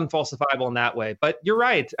make it unfalsifiable in that way. But you're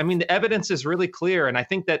right. I mean, the evidence is really clear, and I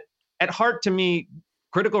think that at heart, to me,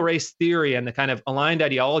 critical race theory and the kind of aligned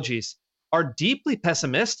ideologies are deeply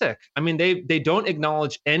pessimistic. I mean, they don't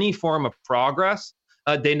acknowledge any form of progress.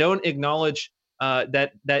 They don't acknowledge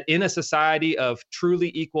that in a society of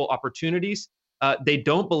truly equal opportunities, they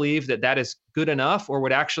don't believe that is good enough or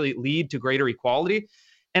would actually lead to greater equality.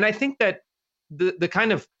 And I think that the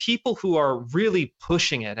kind of people who are really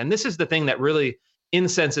pushing it, and this is the thing that really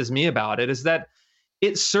incenses me about it, is that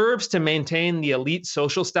it serves to maintain the elite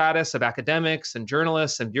social status of academics and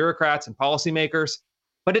journalists and bureaucrats and policymakers,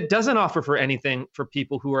 but it doesn't offer for anything for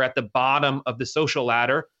people who are at the bottom of the social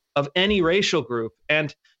ladder of any racial group.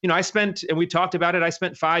 And, we talked about it, I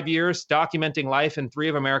spent 5 years documenting life in 3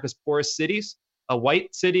 of America's poorest cities, a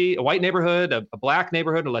white city, a white neighborhood, a black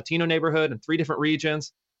neighborhood, a Latino neighborhood in 3 different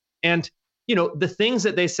regions. And, the things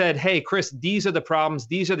that they said, hey, Chris, these are the problems,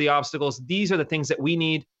 these are the obstacles, these are the things that we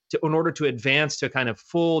need in order to advance to kind of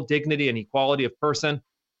full dignity and equality of person,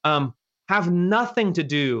 have nothing to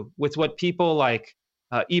do with what people like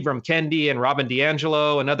Ibram Kendi and Robin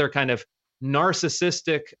DiAngelo and other kind of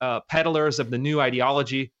narcissistic peddlers of the new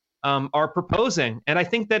ideology are proposing. And I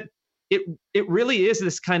think that it really is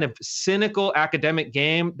this kind of cynical academic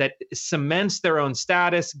game that cements their own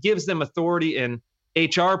status, gives them authority in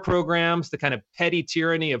HR programs, the kind of petty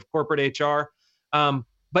tyranny of corporate HR,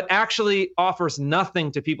 but actually offers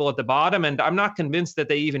nothing to people at the bottom. And I'm not convinced that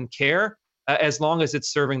they even care as long as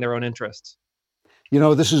it's serving their own interests. You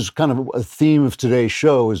know, this is kind of a theme of today's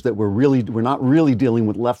show, is that we're not really dealing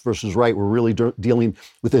with left versus right. We're really dealing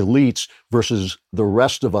with elites versus the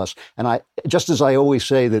rest of us. And just as I always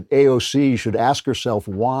say that AOC should ask herself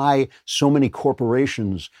why so many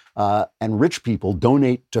corporations and rich people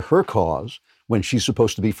donate to her cause when she's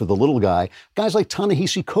supposed to be for the little guy. Guys like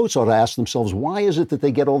Ta-Nehisi Coates ought to ask themselves, why is it that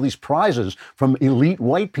they get all these prizes from elite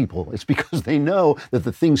white people? It's because they know that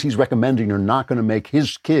the things he's recommending are not going to make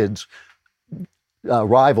his kids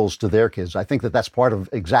rivals to their kids. I think that that's part of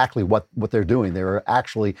exactly what they're doing. They're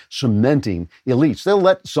actually cementing elites. They'll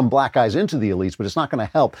let some black guys into the elites, but it's not going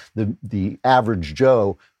to help the average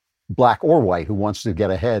Joe, black or white, who wants to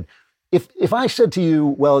get ahead. If I said to you,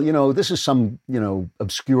 well, you know, this is some, you know,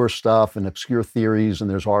 obscure stuff and obscure theories and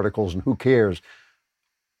there's articles and who cares,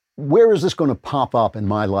 where is this going to pop up in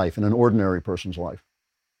my life, in an ordinary person's life?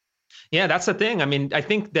 Yeah, that's the thing. I mean, I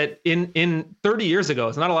think that in 30 years ago,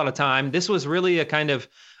 it's not a lot of time, this was really a kind of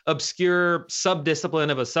obscure subdiscipline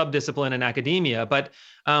of a subdiscipline in academia. But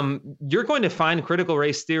you're going to find critical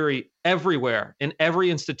race theory everywhere, in every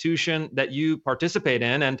institution that you participate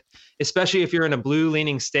in. And especially if you're in a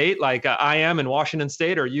blue-leaning state like I am in Washington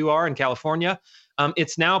State or you are in California,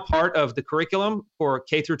 it's now part of the curriculum for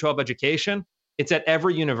K through 12 education. It's at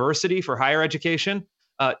every university for higher education.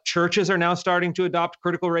 Churches are now starting to adopt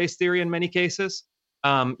critical race theory in many cases.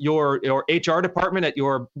 Your HR department at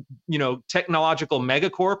your technological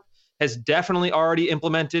megacorp has definitely already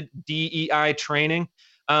implemented DEI training,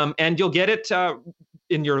 and you'll get it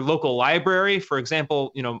in your local library. For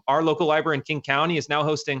example, our local library in King County is now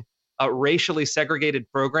hosting racially segregated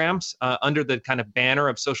programs under the kind of banner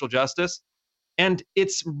of social justice. And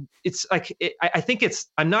it's like I think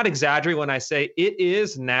I'm not exaggerating when I say it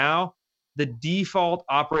is now the default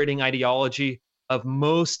operating ideology of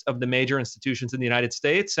most of the major institutions in the United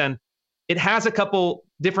States. And it has a couple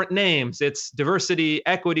different names. It's diversity,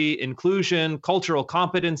 equity, inclusion, cultural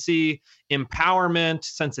competency, empowerment,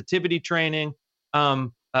 sensitivity training,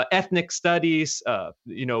 ethnic studies,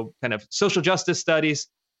 kind of social justice studies.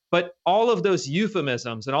 But all of those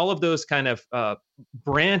euphemisms and all of those kind of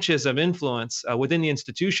branches of influence within the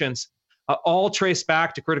institutions all trace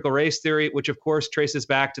back to critical race theory, which of course traces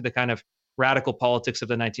back to the kind of radical politics of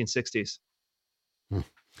the 1960s.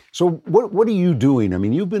 So what are you doing? I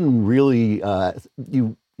mean, you've been really,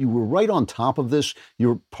 you were right on top of this.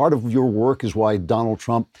 Part of your work is why Donald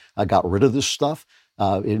Trump got rid of this stuff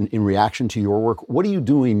in reaction to your work. What are you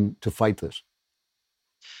doing to fight this?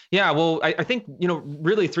 Yeah, well, I think,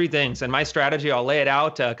 really three things. And my strategy, I'll lay it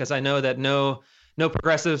out because I know that no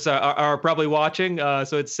progressives are probably watching,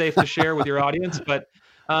 so it's safe to share with your audience. But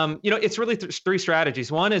it's really three strategies.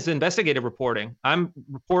 One is investigative reporting. I'm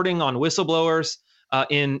reporting on whistleblowers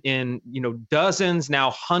in dozens,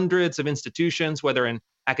 now hundreds of institutions, whether in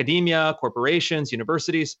academia, corporations,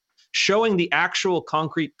 universities, showing the actual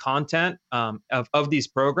concrete content of these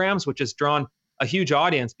programs, which has drawn a huge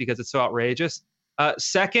audience because it's so outrageous.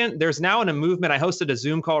 Second, there's now a movement. I hosted a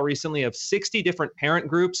Zoom call recently of 60 different parent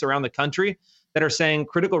groups around the country that are saying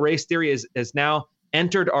critical race theory has now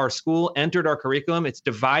entered our school, entered our curriculum. It's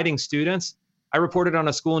dividing students. I reported on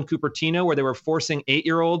a school in Cupertino where they were forcing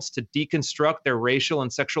 8-year-olds to deconstruct their racial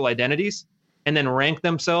and sexual identities and then rank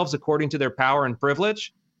themselves according to their power and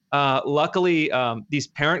privilege. Luckily, these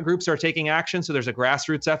parent groups are taking action, so there's a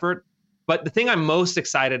grassroots effort. But the thing I'm most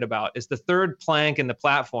excited about is the third plank in the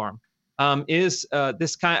platform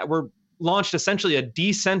we're launched essentially a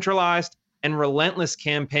decentralized and relentless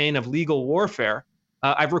campaign of legal warfare.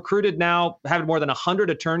 I've recruited now, had more than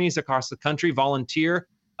 100 attorneys across the country volunteer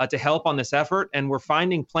to help on this effort. And we're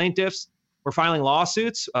finding plaintiffs. We're filing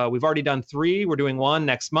lawsuits. We've already done 3. We're doing 1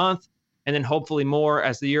 next month, and then hopefully more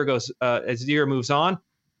as the year moves on.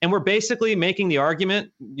 And we're basically making the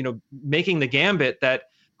argument, making the gambit that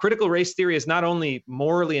critical race theory is not only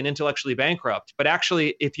morally and intellectually bankrupt, but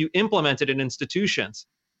actually, if you implement it in institutions,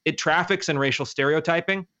 it traffics in racial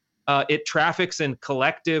stereotyping. It traffics in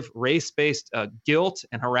collective race-based guilt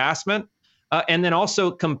and harassment, and then also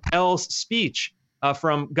compels speech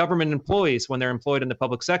from government employees when they're employed in the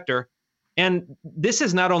public sector. And this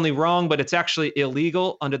is not only wrong, but it's actually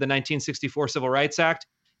illegal under the 1964 Civil Rights Act,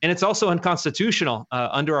 and it's also unconstitutional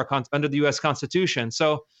under the U.S. Constitution.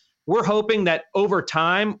 So we're hoping that over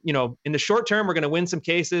time, in the short term, we're going to win some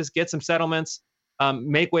cases, get some settlements,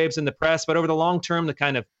 make waves in the press. But over the long term, the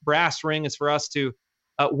kind of brass ring is for us to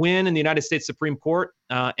win in the United States Supreme Court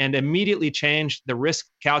and immediately change the risk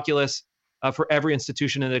calculus for every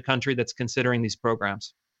institution in the country that's considering these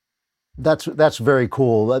programs. That's very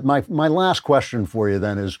cool. My last question for you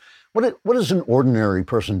then is, what does an ordinary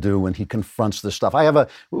person do when he confronts this stuff? I have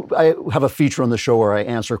a feature on the show where I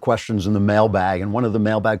answer questions in the mailbag, and one of the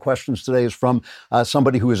mailbag questions today is from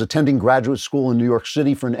somebody who is attending graduate school in New York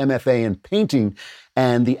City for an MFA in painting.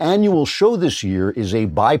 And the annual show this year is a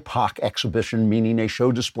BIPOC exhibition, meaning a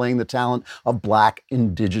show displaying the talent of Black,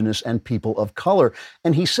 Indigenous, and people of color.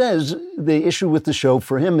 And he says the issue with the show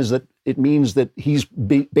for him is that it means that he's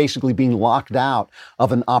basically being locked out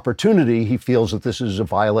of an opportunity. He feels that this is a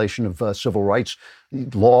violation of civil rights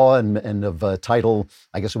law and of Title,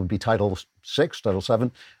 I guess it would be Title 6, Title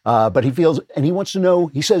 7. But he feels, and he wants to know,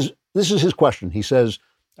 he says, this is his question. He says,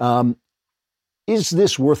 is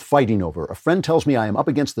this worth fighting over? A friend tells me I am up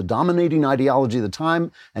against the dominating ideology of the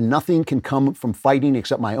time and nothing can come from fighting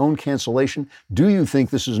except my own cancellation. Do you think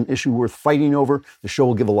this is an issue worth fighting over? The show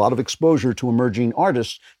will give a lot of exposure to emerging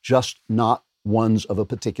artists, just not ones of a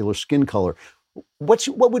particular skin color. What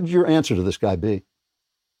would your answer to this guy be?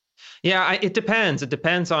 Yeah, it depends. It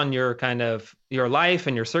depends on your your life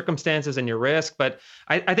and your circumstances and your risk. But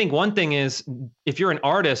I think one thing is, if you're an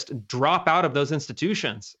artist, drop out of those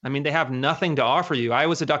institutions. I mean, they have nothing to offer you. I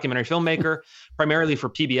was a documentary filmmaker primarily for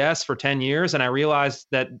PBS for 10 years, and I realized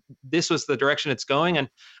that this was the direction it's going. And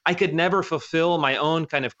I could never fulfill my own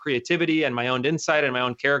kind of creativity and my own insight and my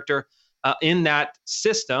own character in that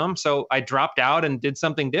system. So I dropped out and did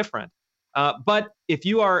something different. But if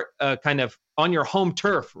you are kind of on your home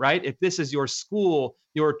turf, right? If this is your school,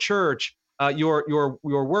 your church, your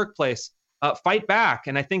workplace, fight back.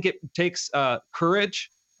 And I think it takes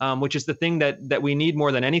courage, which is the thing that we need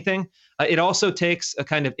more than anything. It also takes a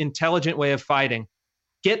kind of intelligent way of fighting.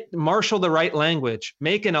 Marshal the right language,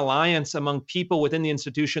 make an alliance among people within the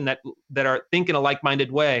institution that are thinking a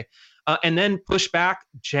like-minded way, and then push back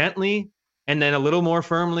gently, and then a little more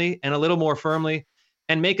firmly, and a little more firmly.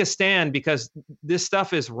 And make a stand, because this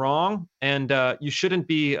stuff is wrong, and you shouldn't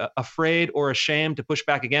be afraid or ashamed to push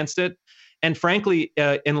back against it. And frankly,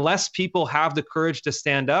 unless people have the courage to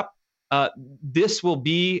stand up, this will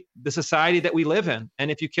be the society that we live in.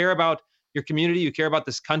 And if you care about your community, you care about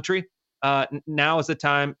this country, now is the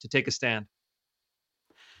time to take a stand.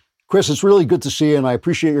 Chris, it's really good to see you, and I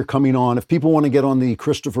appreciate your coming on. If people want to get on the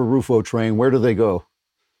Christopher Rufo train, where do they go?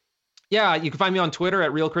 Yeah, you can find me on Twitter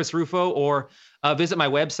at RealChrisRufo, or visit my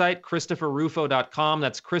website, ChristopherRufo.com.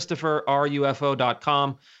 That's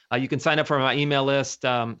ChristopherRufo.com. You can sign up for my email list,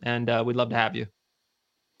 and we'd love to have you.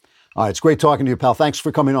 All right, it's great talking to you, pal. Thanks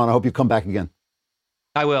for coming on. I hope you come back again.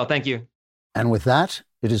 I will. Thank you. And with that,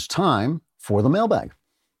 it is time for the mailbag.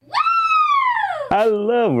 I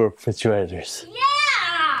love refrigerators.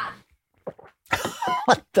 Yeah!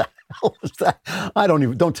 What the hell was that?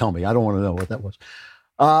 Don't tell me. I don't want to know what that was.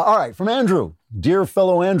 All right, from Andrew. Dear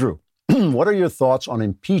fellow Andrew, what are your thoughts on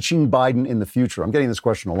impeaching Biden in the future? I'm getting this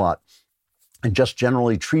question a lot. And just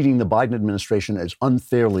generally treating the Biden administration as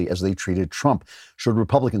unfairly as they treated Trump. Should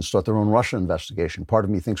Republicans start their own Russia investigation? Part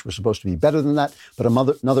of me thinks we're supposed to be better than that, but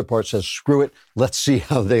another part says, screw it, let's see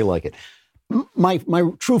how they like it. My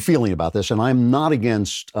true feeling about this, and I'm not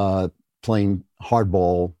against playing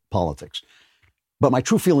hardball politics, but my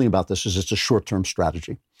true feeling about this is it's a short-term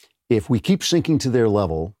strategy. If we keep sinking to their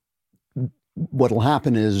level, what will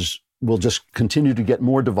happen is we'll just continue to get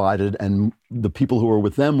more divided, and the people who are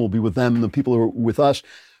with them will be with them, and the people who are with us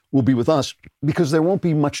will be with us, because there won't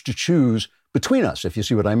be much to choose between us, if you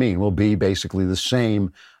see what I mean. We'll be basically the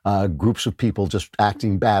same groups of people just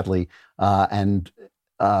acting badly and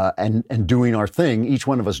doing our thing, each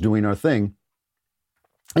one of us doing our thing.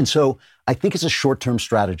 And so I think it's a short-term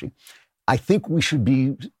strategy. I think we should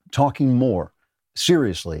be talking more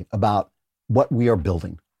seriously about what we are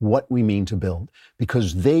building, what we mean to build,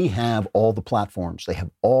 because they have all the platforms, they have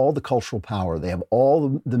all the cultural power, they have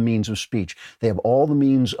all the means of speech, they have all the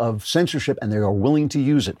means of censorship, and they are willing to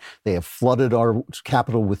use it. They have flooded our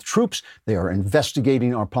Capitol with troops, they are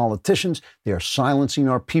investigating our politicians, they are silencing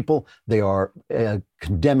our people, they are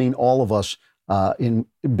condemning all of us, in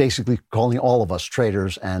basically calling all of us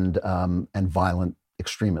traitors and violent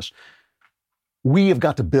extremists. We have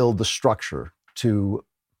got to build the structure to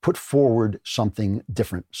put forward something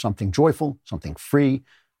different, something joyful, something free,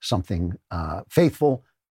 something faithful,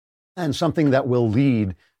 and something that will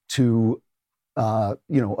lead to, a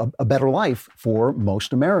better life for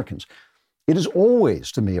most Americans. It is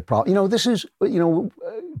always, to me, a problem. This is,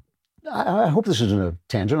 I hope this isn't a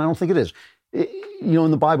tangent. I don't think it is.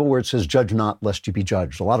 In the Bible where it says, judge not lest you be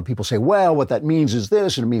judged, a lot of people say, well, what that means is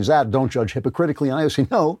this and it means that. Don't judge hypocritically. And I always say,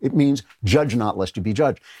 no, it means judge not lest you be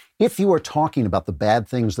judged. If you are talking about the bad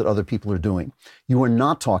things that other people are doing, you are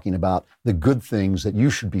not talking about the good things that you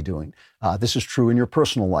should be doing. This is true in your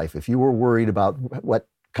personal life. If you were worried about what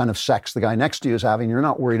kind of sex the guy next to you is having, you're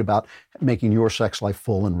not worried about making your sex life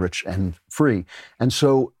full and rich and free. And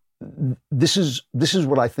so this is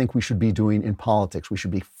what I think we should be doing in politics. We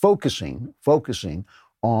should be focusing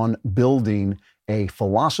on building a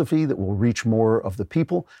philosophy that will reach more of the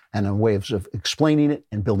people and a way of explaining it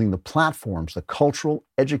and building the platforms, the cultural,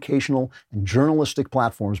 educational, and journalistic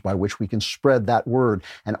platforms by which we can spread that word.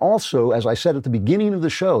 And also, as I said at the beginning of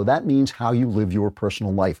the show, that means how you live your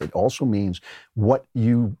personal life. It also means what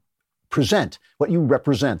you present, what you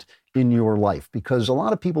represent in your life, because a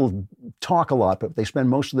lot of people talk a lot, but they spend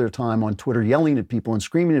most of their time on Twitter yelling at people and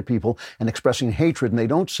screaming at people and expressing hatred. And they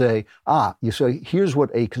don't say, you say, here's what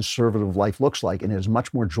a conservative life looks like. And it is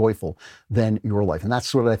much more joyful than your life. And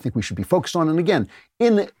that's what I think we should be focused on. And again,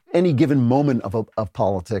 in any given moment of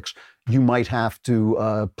politics, you might have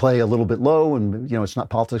to play a little bit low, and it's not,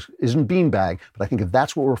 politics isn't beanbag. But I think if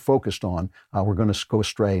that's what we're focused on, we're going to go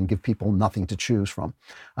astray and give people nothing to choose from.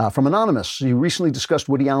 From Anonymous, you recently discussed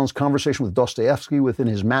Woody Allen's conversation with Dostoevsky within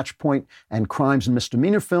his Match Point and Crimes and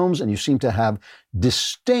Misdemeanor films, and you seem to have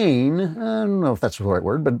disdain, I don't know if that's the right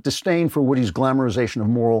word, but disdain for Woody's glamorization of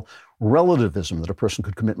moral relativism, that a person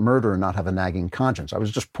could commit murder and not have a nagging conscience. I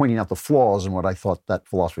was just pointing out the flaws in what I thought that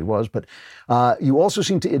philosophy was, but you also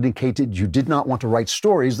seem to indicate that you did not want to write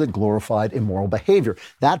stories that glorified immoral behavior.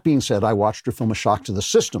 That being said, I watched your film A Shock to the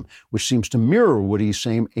System, which seems to mirror Woody's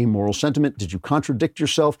same amoral sentiment. Did you contradict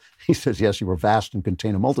yourself? He says, yes, you were vast and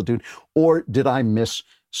contain a multitude. Or did I miss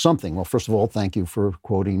something? Well, first of all, thank you for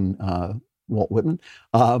quoting Walt Whitman.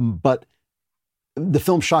 But the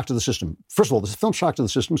film Shock to the System. First of all, the film Shock to the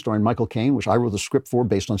System, starring Michael Caine, which I wrote the script for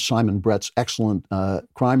based on Simon Brett's excellent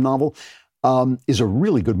crime novel, is a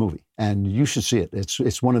really good movie, and you should see it.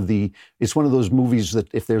 It's one of those movies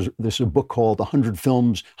that if there's a book called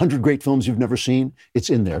 100 Great Films You've Never Seen, it's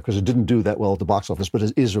in there because it didn't do that well at the box office, but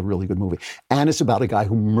it is a really good movie. And it's about a guy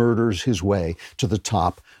who murders his way to the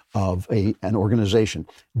top of an organization.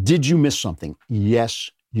 Did you miss something?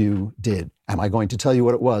 Yes, you did. Am I going to tell you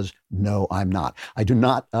what it was? No, I'm not. I do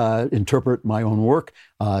not interpret my own work.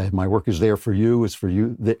 My work is there for you. It's for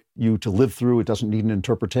you to live through. It doesn't need an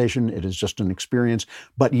interpretation. It is just an experience.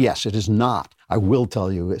 But yes, it is not. I will tell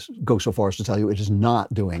you, go so far as to tell you, it is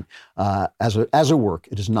not doing, as a work,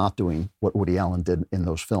 it is not doing what Woody Allen did in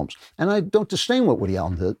those films. And I don't disdain what Woody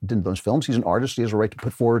Allen did in those films. He's an artist. He has a right to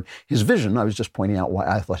put forward his vision. I was just pointing out why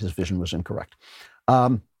I thought his vision was incorrect.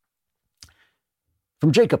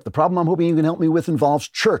 From Jacob, the problem I'm hoping you can help me with involves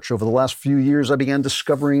church. Over the last few years, I began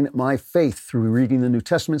discovering my faith through reading the New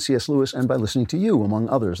Testament, C.S. Lewis, and by listening to you, among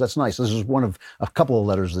others. That's nice. This is one of a couple of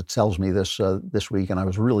letters that tells me this week, and I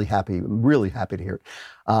was really happy to hear it.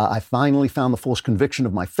 I finally found the fullest conviction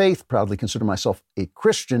of my faith, proudly consider myself a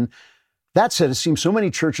Christian. That said, it seems so many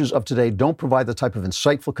churches of today don't provide the type of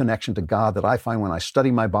insightful connection to God that I find when I study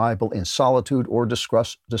my Bible in solitude or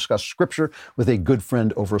discuss Scripture with a good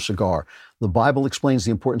friend over a cigar. The Bible explains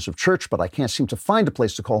the importance of church, but I can't seem to find a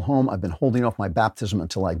place to call home. I've been holding off my baptism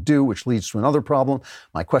until I do, which leads to another problem.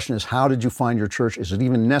 My question is, how did you find your church? Is it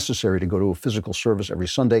even necessary to go to a physical service every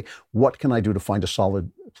Sunday? What can I do to find a solid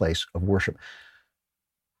place of worship?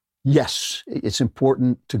 Yes, it's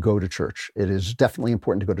important to go to church. It is definitely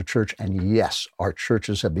important to go to church. And yes, our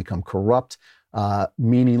churches have become corrupt,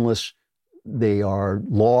 meaningless. They are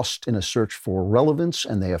lost in a search for relevance,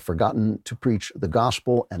 and they have forgotten to preach the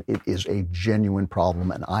gospel. And it is a genuine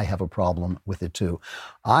problem, and I have a problem with it too.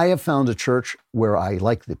 I have found a church where I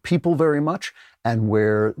like the people very much, and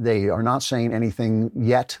where they are not saying anything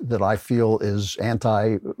yet that I feel is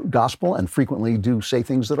anti-gospel, and frequently do say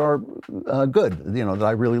things that are good, that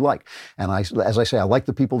I really like. And as I say, I like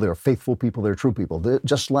the people. They're faithful people. They're true people.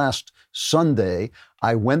 Just last Sunday,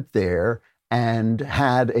 I went there and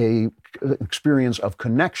had an experience of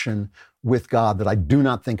connection with God that I do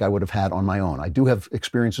not think I would have had on my own. I do have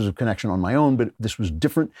experiences of connection on my own, but this was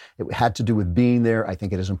different. It had to do with being there. I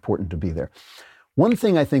think it is important to be there. One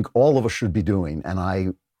thing I think all of us should be doing, and I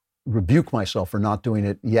rebuke myself for not doing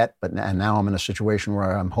it yet, and now I'm in a situation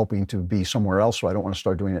where I'm hoping to be somewhere else, so I don't want to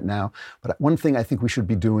start doing it now. But one thing I think we should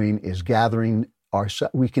be doing is gathering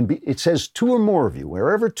we can be, it says 2 or more of you,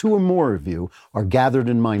 wherever 2 or more of you are gathered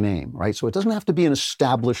in my name, right? So it doesn't have to be an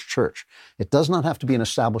established church. It does not have to be an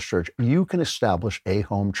established church. You can establish a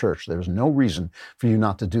home church. There's no reason for you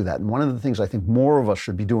not to do that. And one of the things I think more of us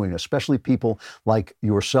should be doing, especially people like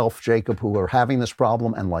yourself, Jacob, who are having this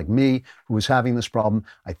problem, and like me, who is having this problem,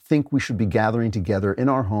 I think we should be gathering together in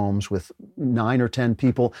our homes with 9 or 10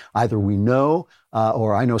 people. Either we know,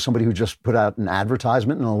 or I know somebody who just put out an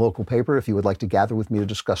advertisement in a local paper if you would like to gather with me to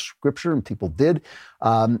discuss scripture, and people did.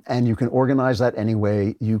 And you can organize that any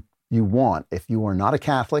way you want. If you are not a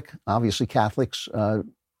Catholic, obviously Catholics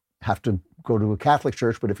have to go to a Catholic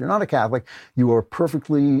church, but if you're not a Catholic, you are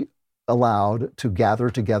perfectly allowed to gather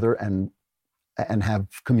together and have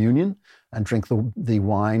communion and drink the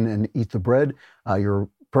wine and eat the bread. You're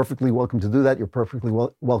perfectly welcome to do that. You're perfectly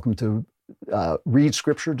welcome to read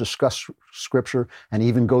scripture, discuss scripture, and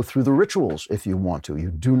even go through the rituals if you want to. You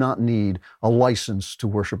do not need a license to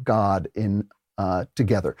worship God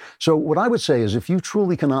together. So what I would say is, if you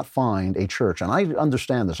truly cannot find a church, and I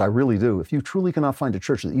understand this, I really do, if you truly cannot find a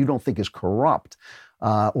church that you don't think is corrupt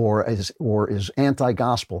or is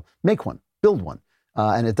anti-gospel, make one, build one.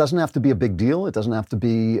 And it doesn't have to be a big deal. It doesn't have to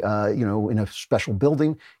be, in a special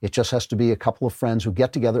building. It just has to be a couple of friends who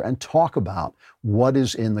get together and talk about what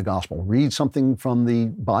is in the gospel. Read something from the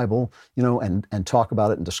Bible, and talk about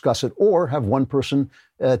it and discuss it, or have one person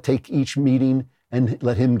take each meeting and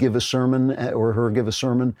let him give a sermon or her give a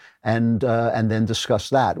sermon, and then discuss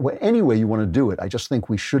that. Any way you want to do it, I just think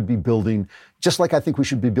we should be building, just like I think we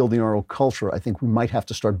should be building our own culture, I think we might have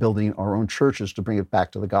to start building our own churches to bring it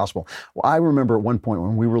back to the gospel. Well, I remember at one point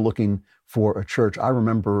when we were looking for a church, I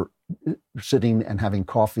remember sitting and having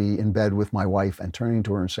coffee in bed with my wife and turning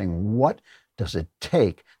to her and saying, what does it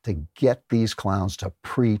take to get these clowns to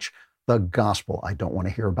preach the gospel? I don't want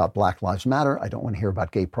to hear about Black Lives Matter. I don't want to hear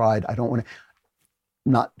about gay pride. I don't want to...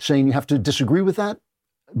 Not saying you have to disagree with that,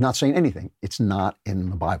 not saying anything. It's not in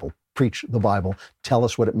the Bible. Preach the Bible, tell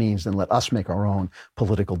us what it means, then let us make our own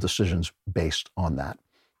political decisions based on that.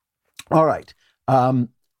 All right.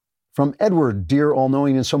 From Edward, dear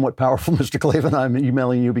all-knowing and somewhat powerful Mr. Klavan, I'm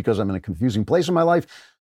emailing you because I'm in a confusing place in my life.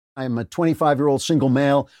 I'm a 25-year-old single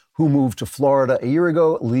male who moved to Florida a year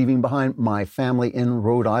ago, leaving behind my family in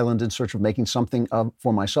Rhode Island in search of making something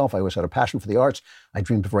for myself. I always had a passion for the arts. I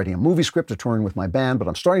dreamed of writing a movie script or touring with my band, but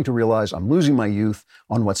I'm starting to realize I'm losing my youth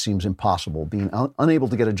on what seems impossible. Being unable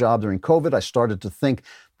to get a job during COVID, I started to think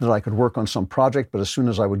that I could work on some project, but as soon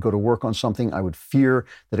as I would go to work on something, I would fear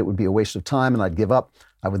that it would be a waste of time and I'd give up.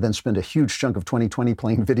 I would then spend a huge chunk of 2020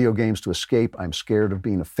 playing video games to escape. I'm scared of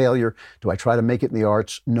being a failure. Do I try to make it in the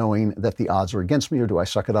arts knowing that the odds are against me, or do I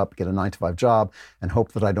suck it up, get a 9-to-5 job, and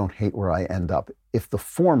hope that I don't hate where I end up? If the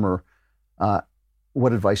former,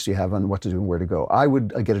 what advice do you have on what to do and where to go? I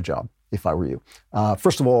would get a job if I were you.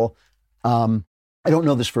 First of all, I don't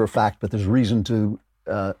know this for a fact, but there's reason to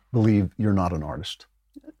believe you're not an artist.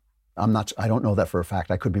 I don't know that for a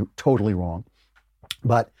fact. I could be totally wrong.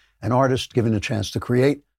 But an artist given a chance to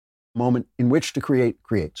create, a moment in which to create,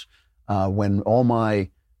 creates. When all my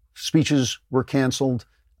speeches were canceled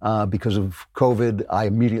because of COVID, I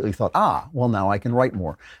immediately thought, well, now I can write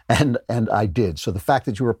more. And I did. So the fact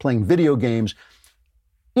that you were playing video games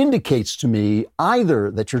indicates to me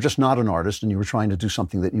either that you're just not an artist and you were trying to do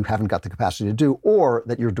something that you haven't got the capacity to do, or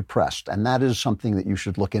that you're depressed. And that is something that you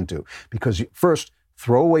should look into. Because first,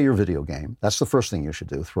 throw away your video game. That's the first thing you should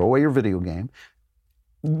do. Throw away your video game.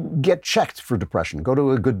 Get checked for depression. Go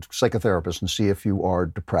to a good psychotherapist and see if you are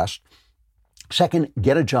depressed. Second,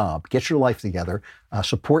 get a job. Get your life together.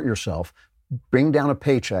 Support yourself. Bring down a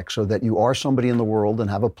paycheck so that you are somebody in the world and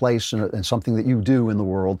have a place and something that you do in the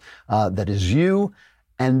world that is you.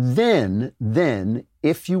 And then,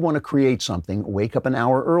 if you want to create something, wake up an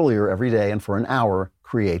hour earlier every day and for an hour,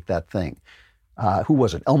 create that thing. Who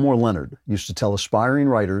was it? Elmore Leonard used to tell aspiring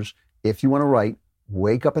writers, if you want to write,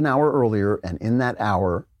 wake up an hour earlier and in that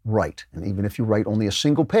hour, write. And even if you write only a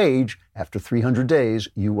single page, after 300 days,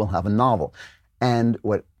 you will have a novel. And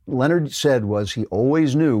what Leonard said was he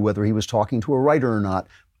always knew whether he was talking to a writer or not,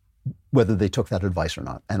 whether they took that advice or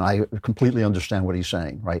not. And I completely understand what he's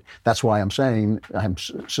saying, right? That's why I'm saying I'm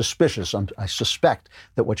suspicious. I suspect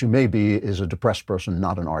that what you may be is a depressed person,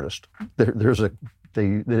 not an artist. There is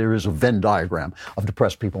a Venn diagram of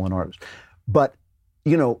depressed people and artists. But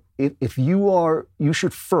if you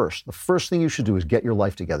should the first thing you should do is get your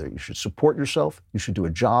life together. You should support yourself. You should do a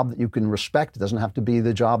job that you can respect. It doesn't have to be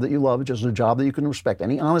the job that you love. It's just a job that you can respect.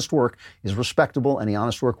 Any honest work is respectable. Any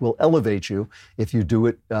honest work will elevate you if you do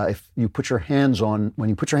it. If you put your hands on, when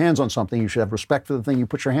you put your hands on something, you should have respect for the thing you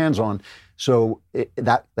put your hands on. So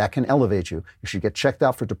that can elevate you. You should get checked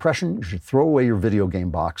out for depression. You should throw away your video game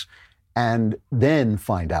box and then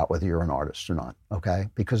find out whether you're an artist or not, okay?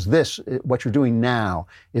 Because what you're doing now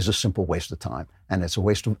is a simple waste of time, and it's a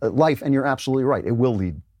waste of life, and you're absolutely right. It will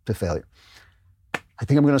lead to failure. I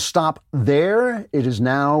think I'm going to stop there. It is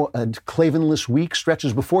now a Klavanless week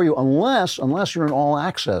stretches before you, unless you're an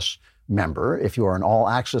all-access member. If you are an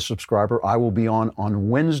all-access subscriber, I will be on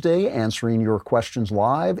Wednesday answering your questions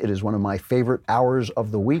live. It is one of my favorite hours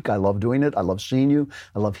of the week. I love doing it. I love seeing you.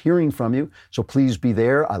 I love hearing from you. So please be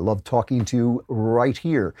there. I love talking to you right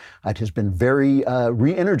here. It has been very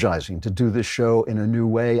re-energizing to do this show in a new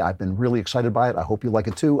way. I've been really excited by it. I hope you like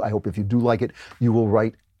it too. I hope if you do like it, you will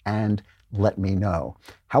write and let me know.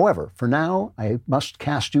 However, for now, I must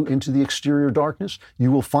cast you into the exterior darkness. You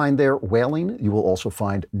will find there wailing. You will also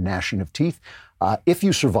find gnashing of teeth. If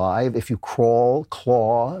you survive, if you crawl,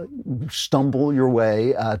 claw, stumble your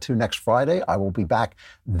way to next Friday, I will be back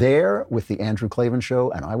there with the Andrew Klavan Show,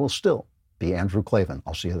 and I will still be Andrew Klavan.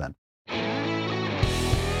 I'll see you then.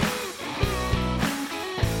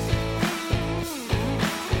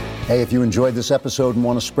 Hey, if you enjoyed this episode and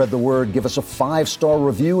want to spread the word, give us a 5-star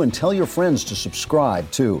review and tell your friends to subscribe,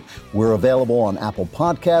 too. We're available on Apple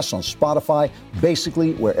Podcasts, on Spotify,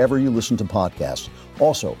 basically wherever you listen to podcasts.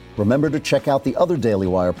 Also, remember to check out the other Daily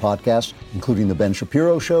Wire podcasts, including The Ben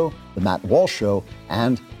Shapiro Show, The Matt Walsh Show,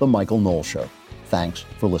 and The Michael Knowles Show. Thanks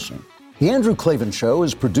for listening. The Andrew Klavan Show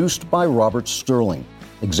is produced by Robert Sterling.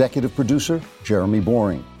 Executive producer, Jeremy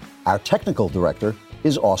Boring. Our technical director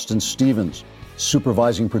is Austin Stevens.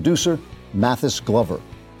 Supervising producer, Mathis Glover.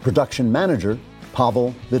 Production manager,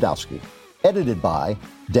 Pavel Vidowski. Edited by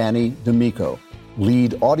Danny D'Amico.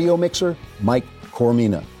 Lead audio mixer, Mike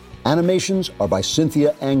Coromina. Animations are by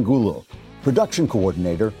Cynthia Angulo. Production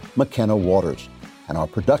coordinator, McKenna Waters. And our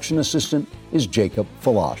production assistant is Jacob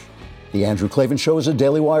Falash. The Andrew Klavan Show is a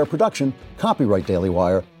Daily Wire production. Copyright Daily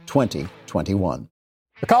Wire 2021.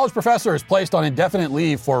 A college professor is placed on indefinite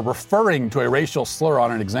leave for referring to a racial slur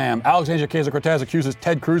on an exam. Alexandria Ocasio-Cortez accuses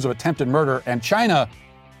Ted Cruz of attempted murder, and China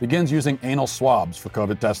begins using anal swabs for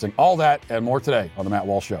COVID testing. All that and more today on The Matt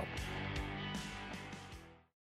Walsh Show.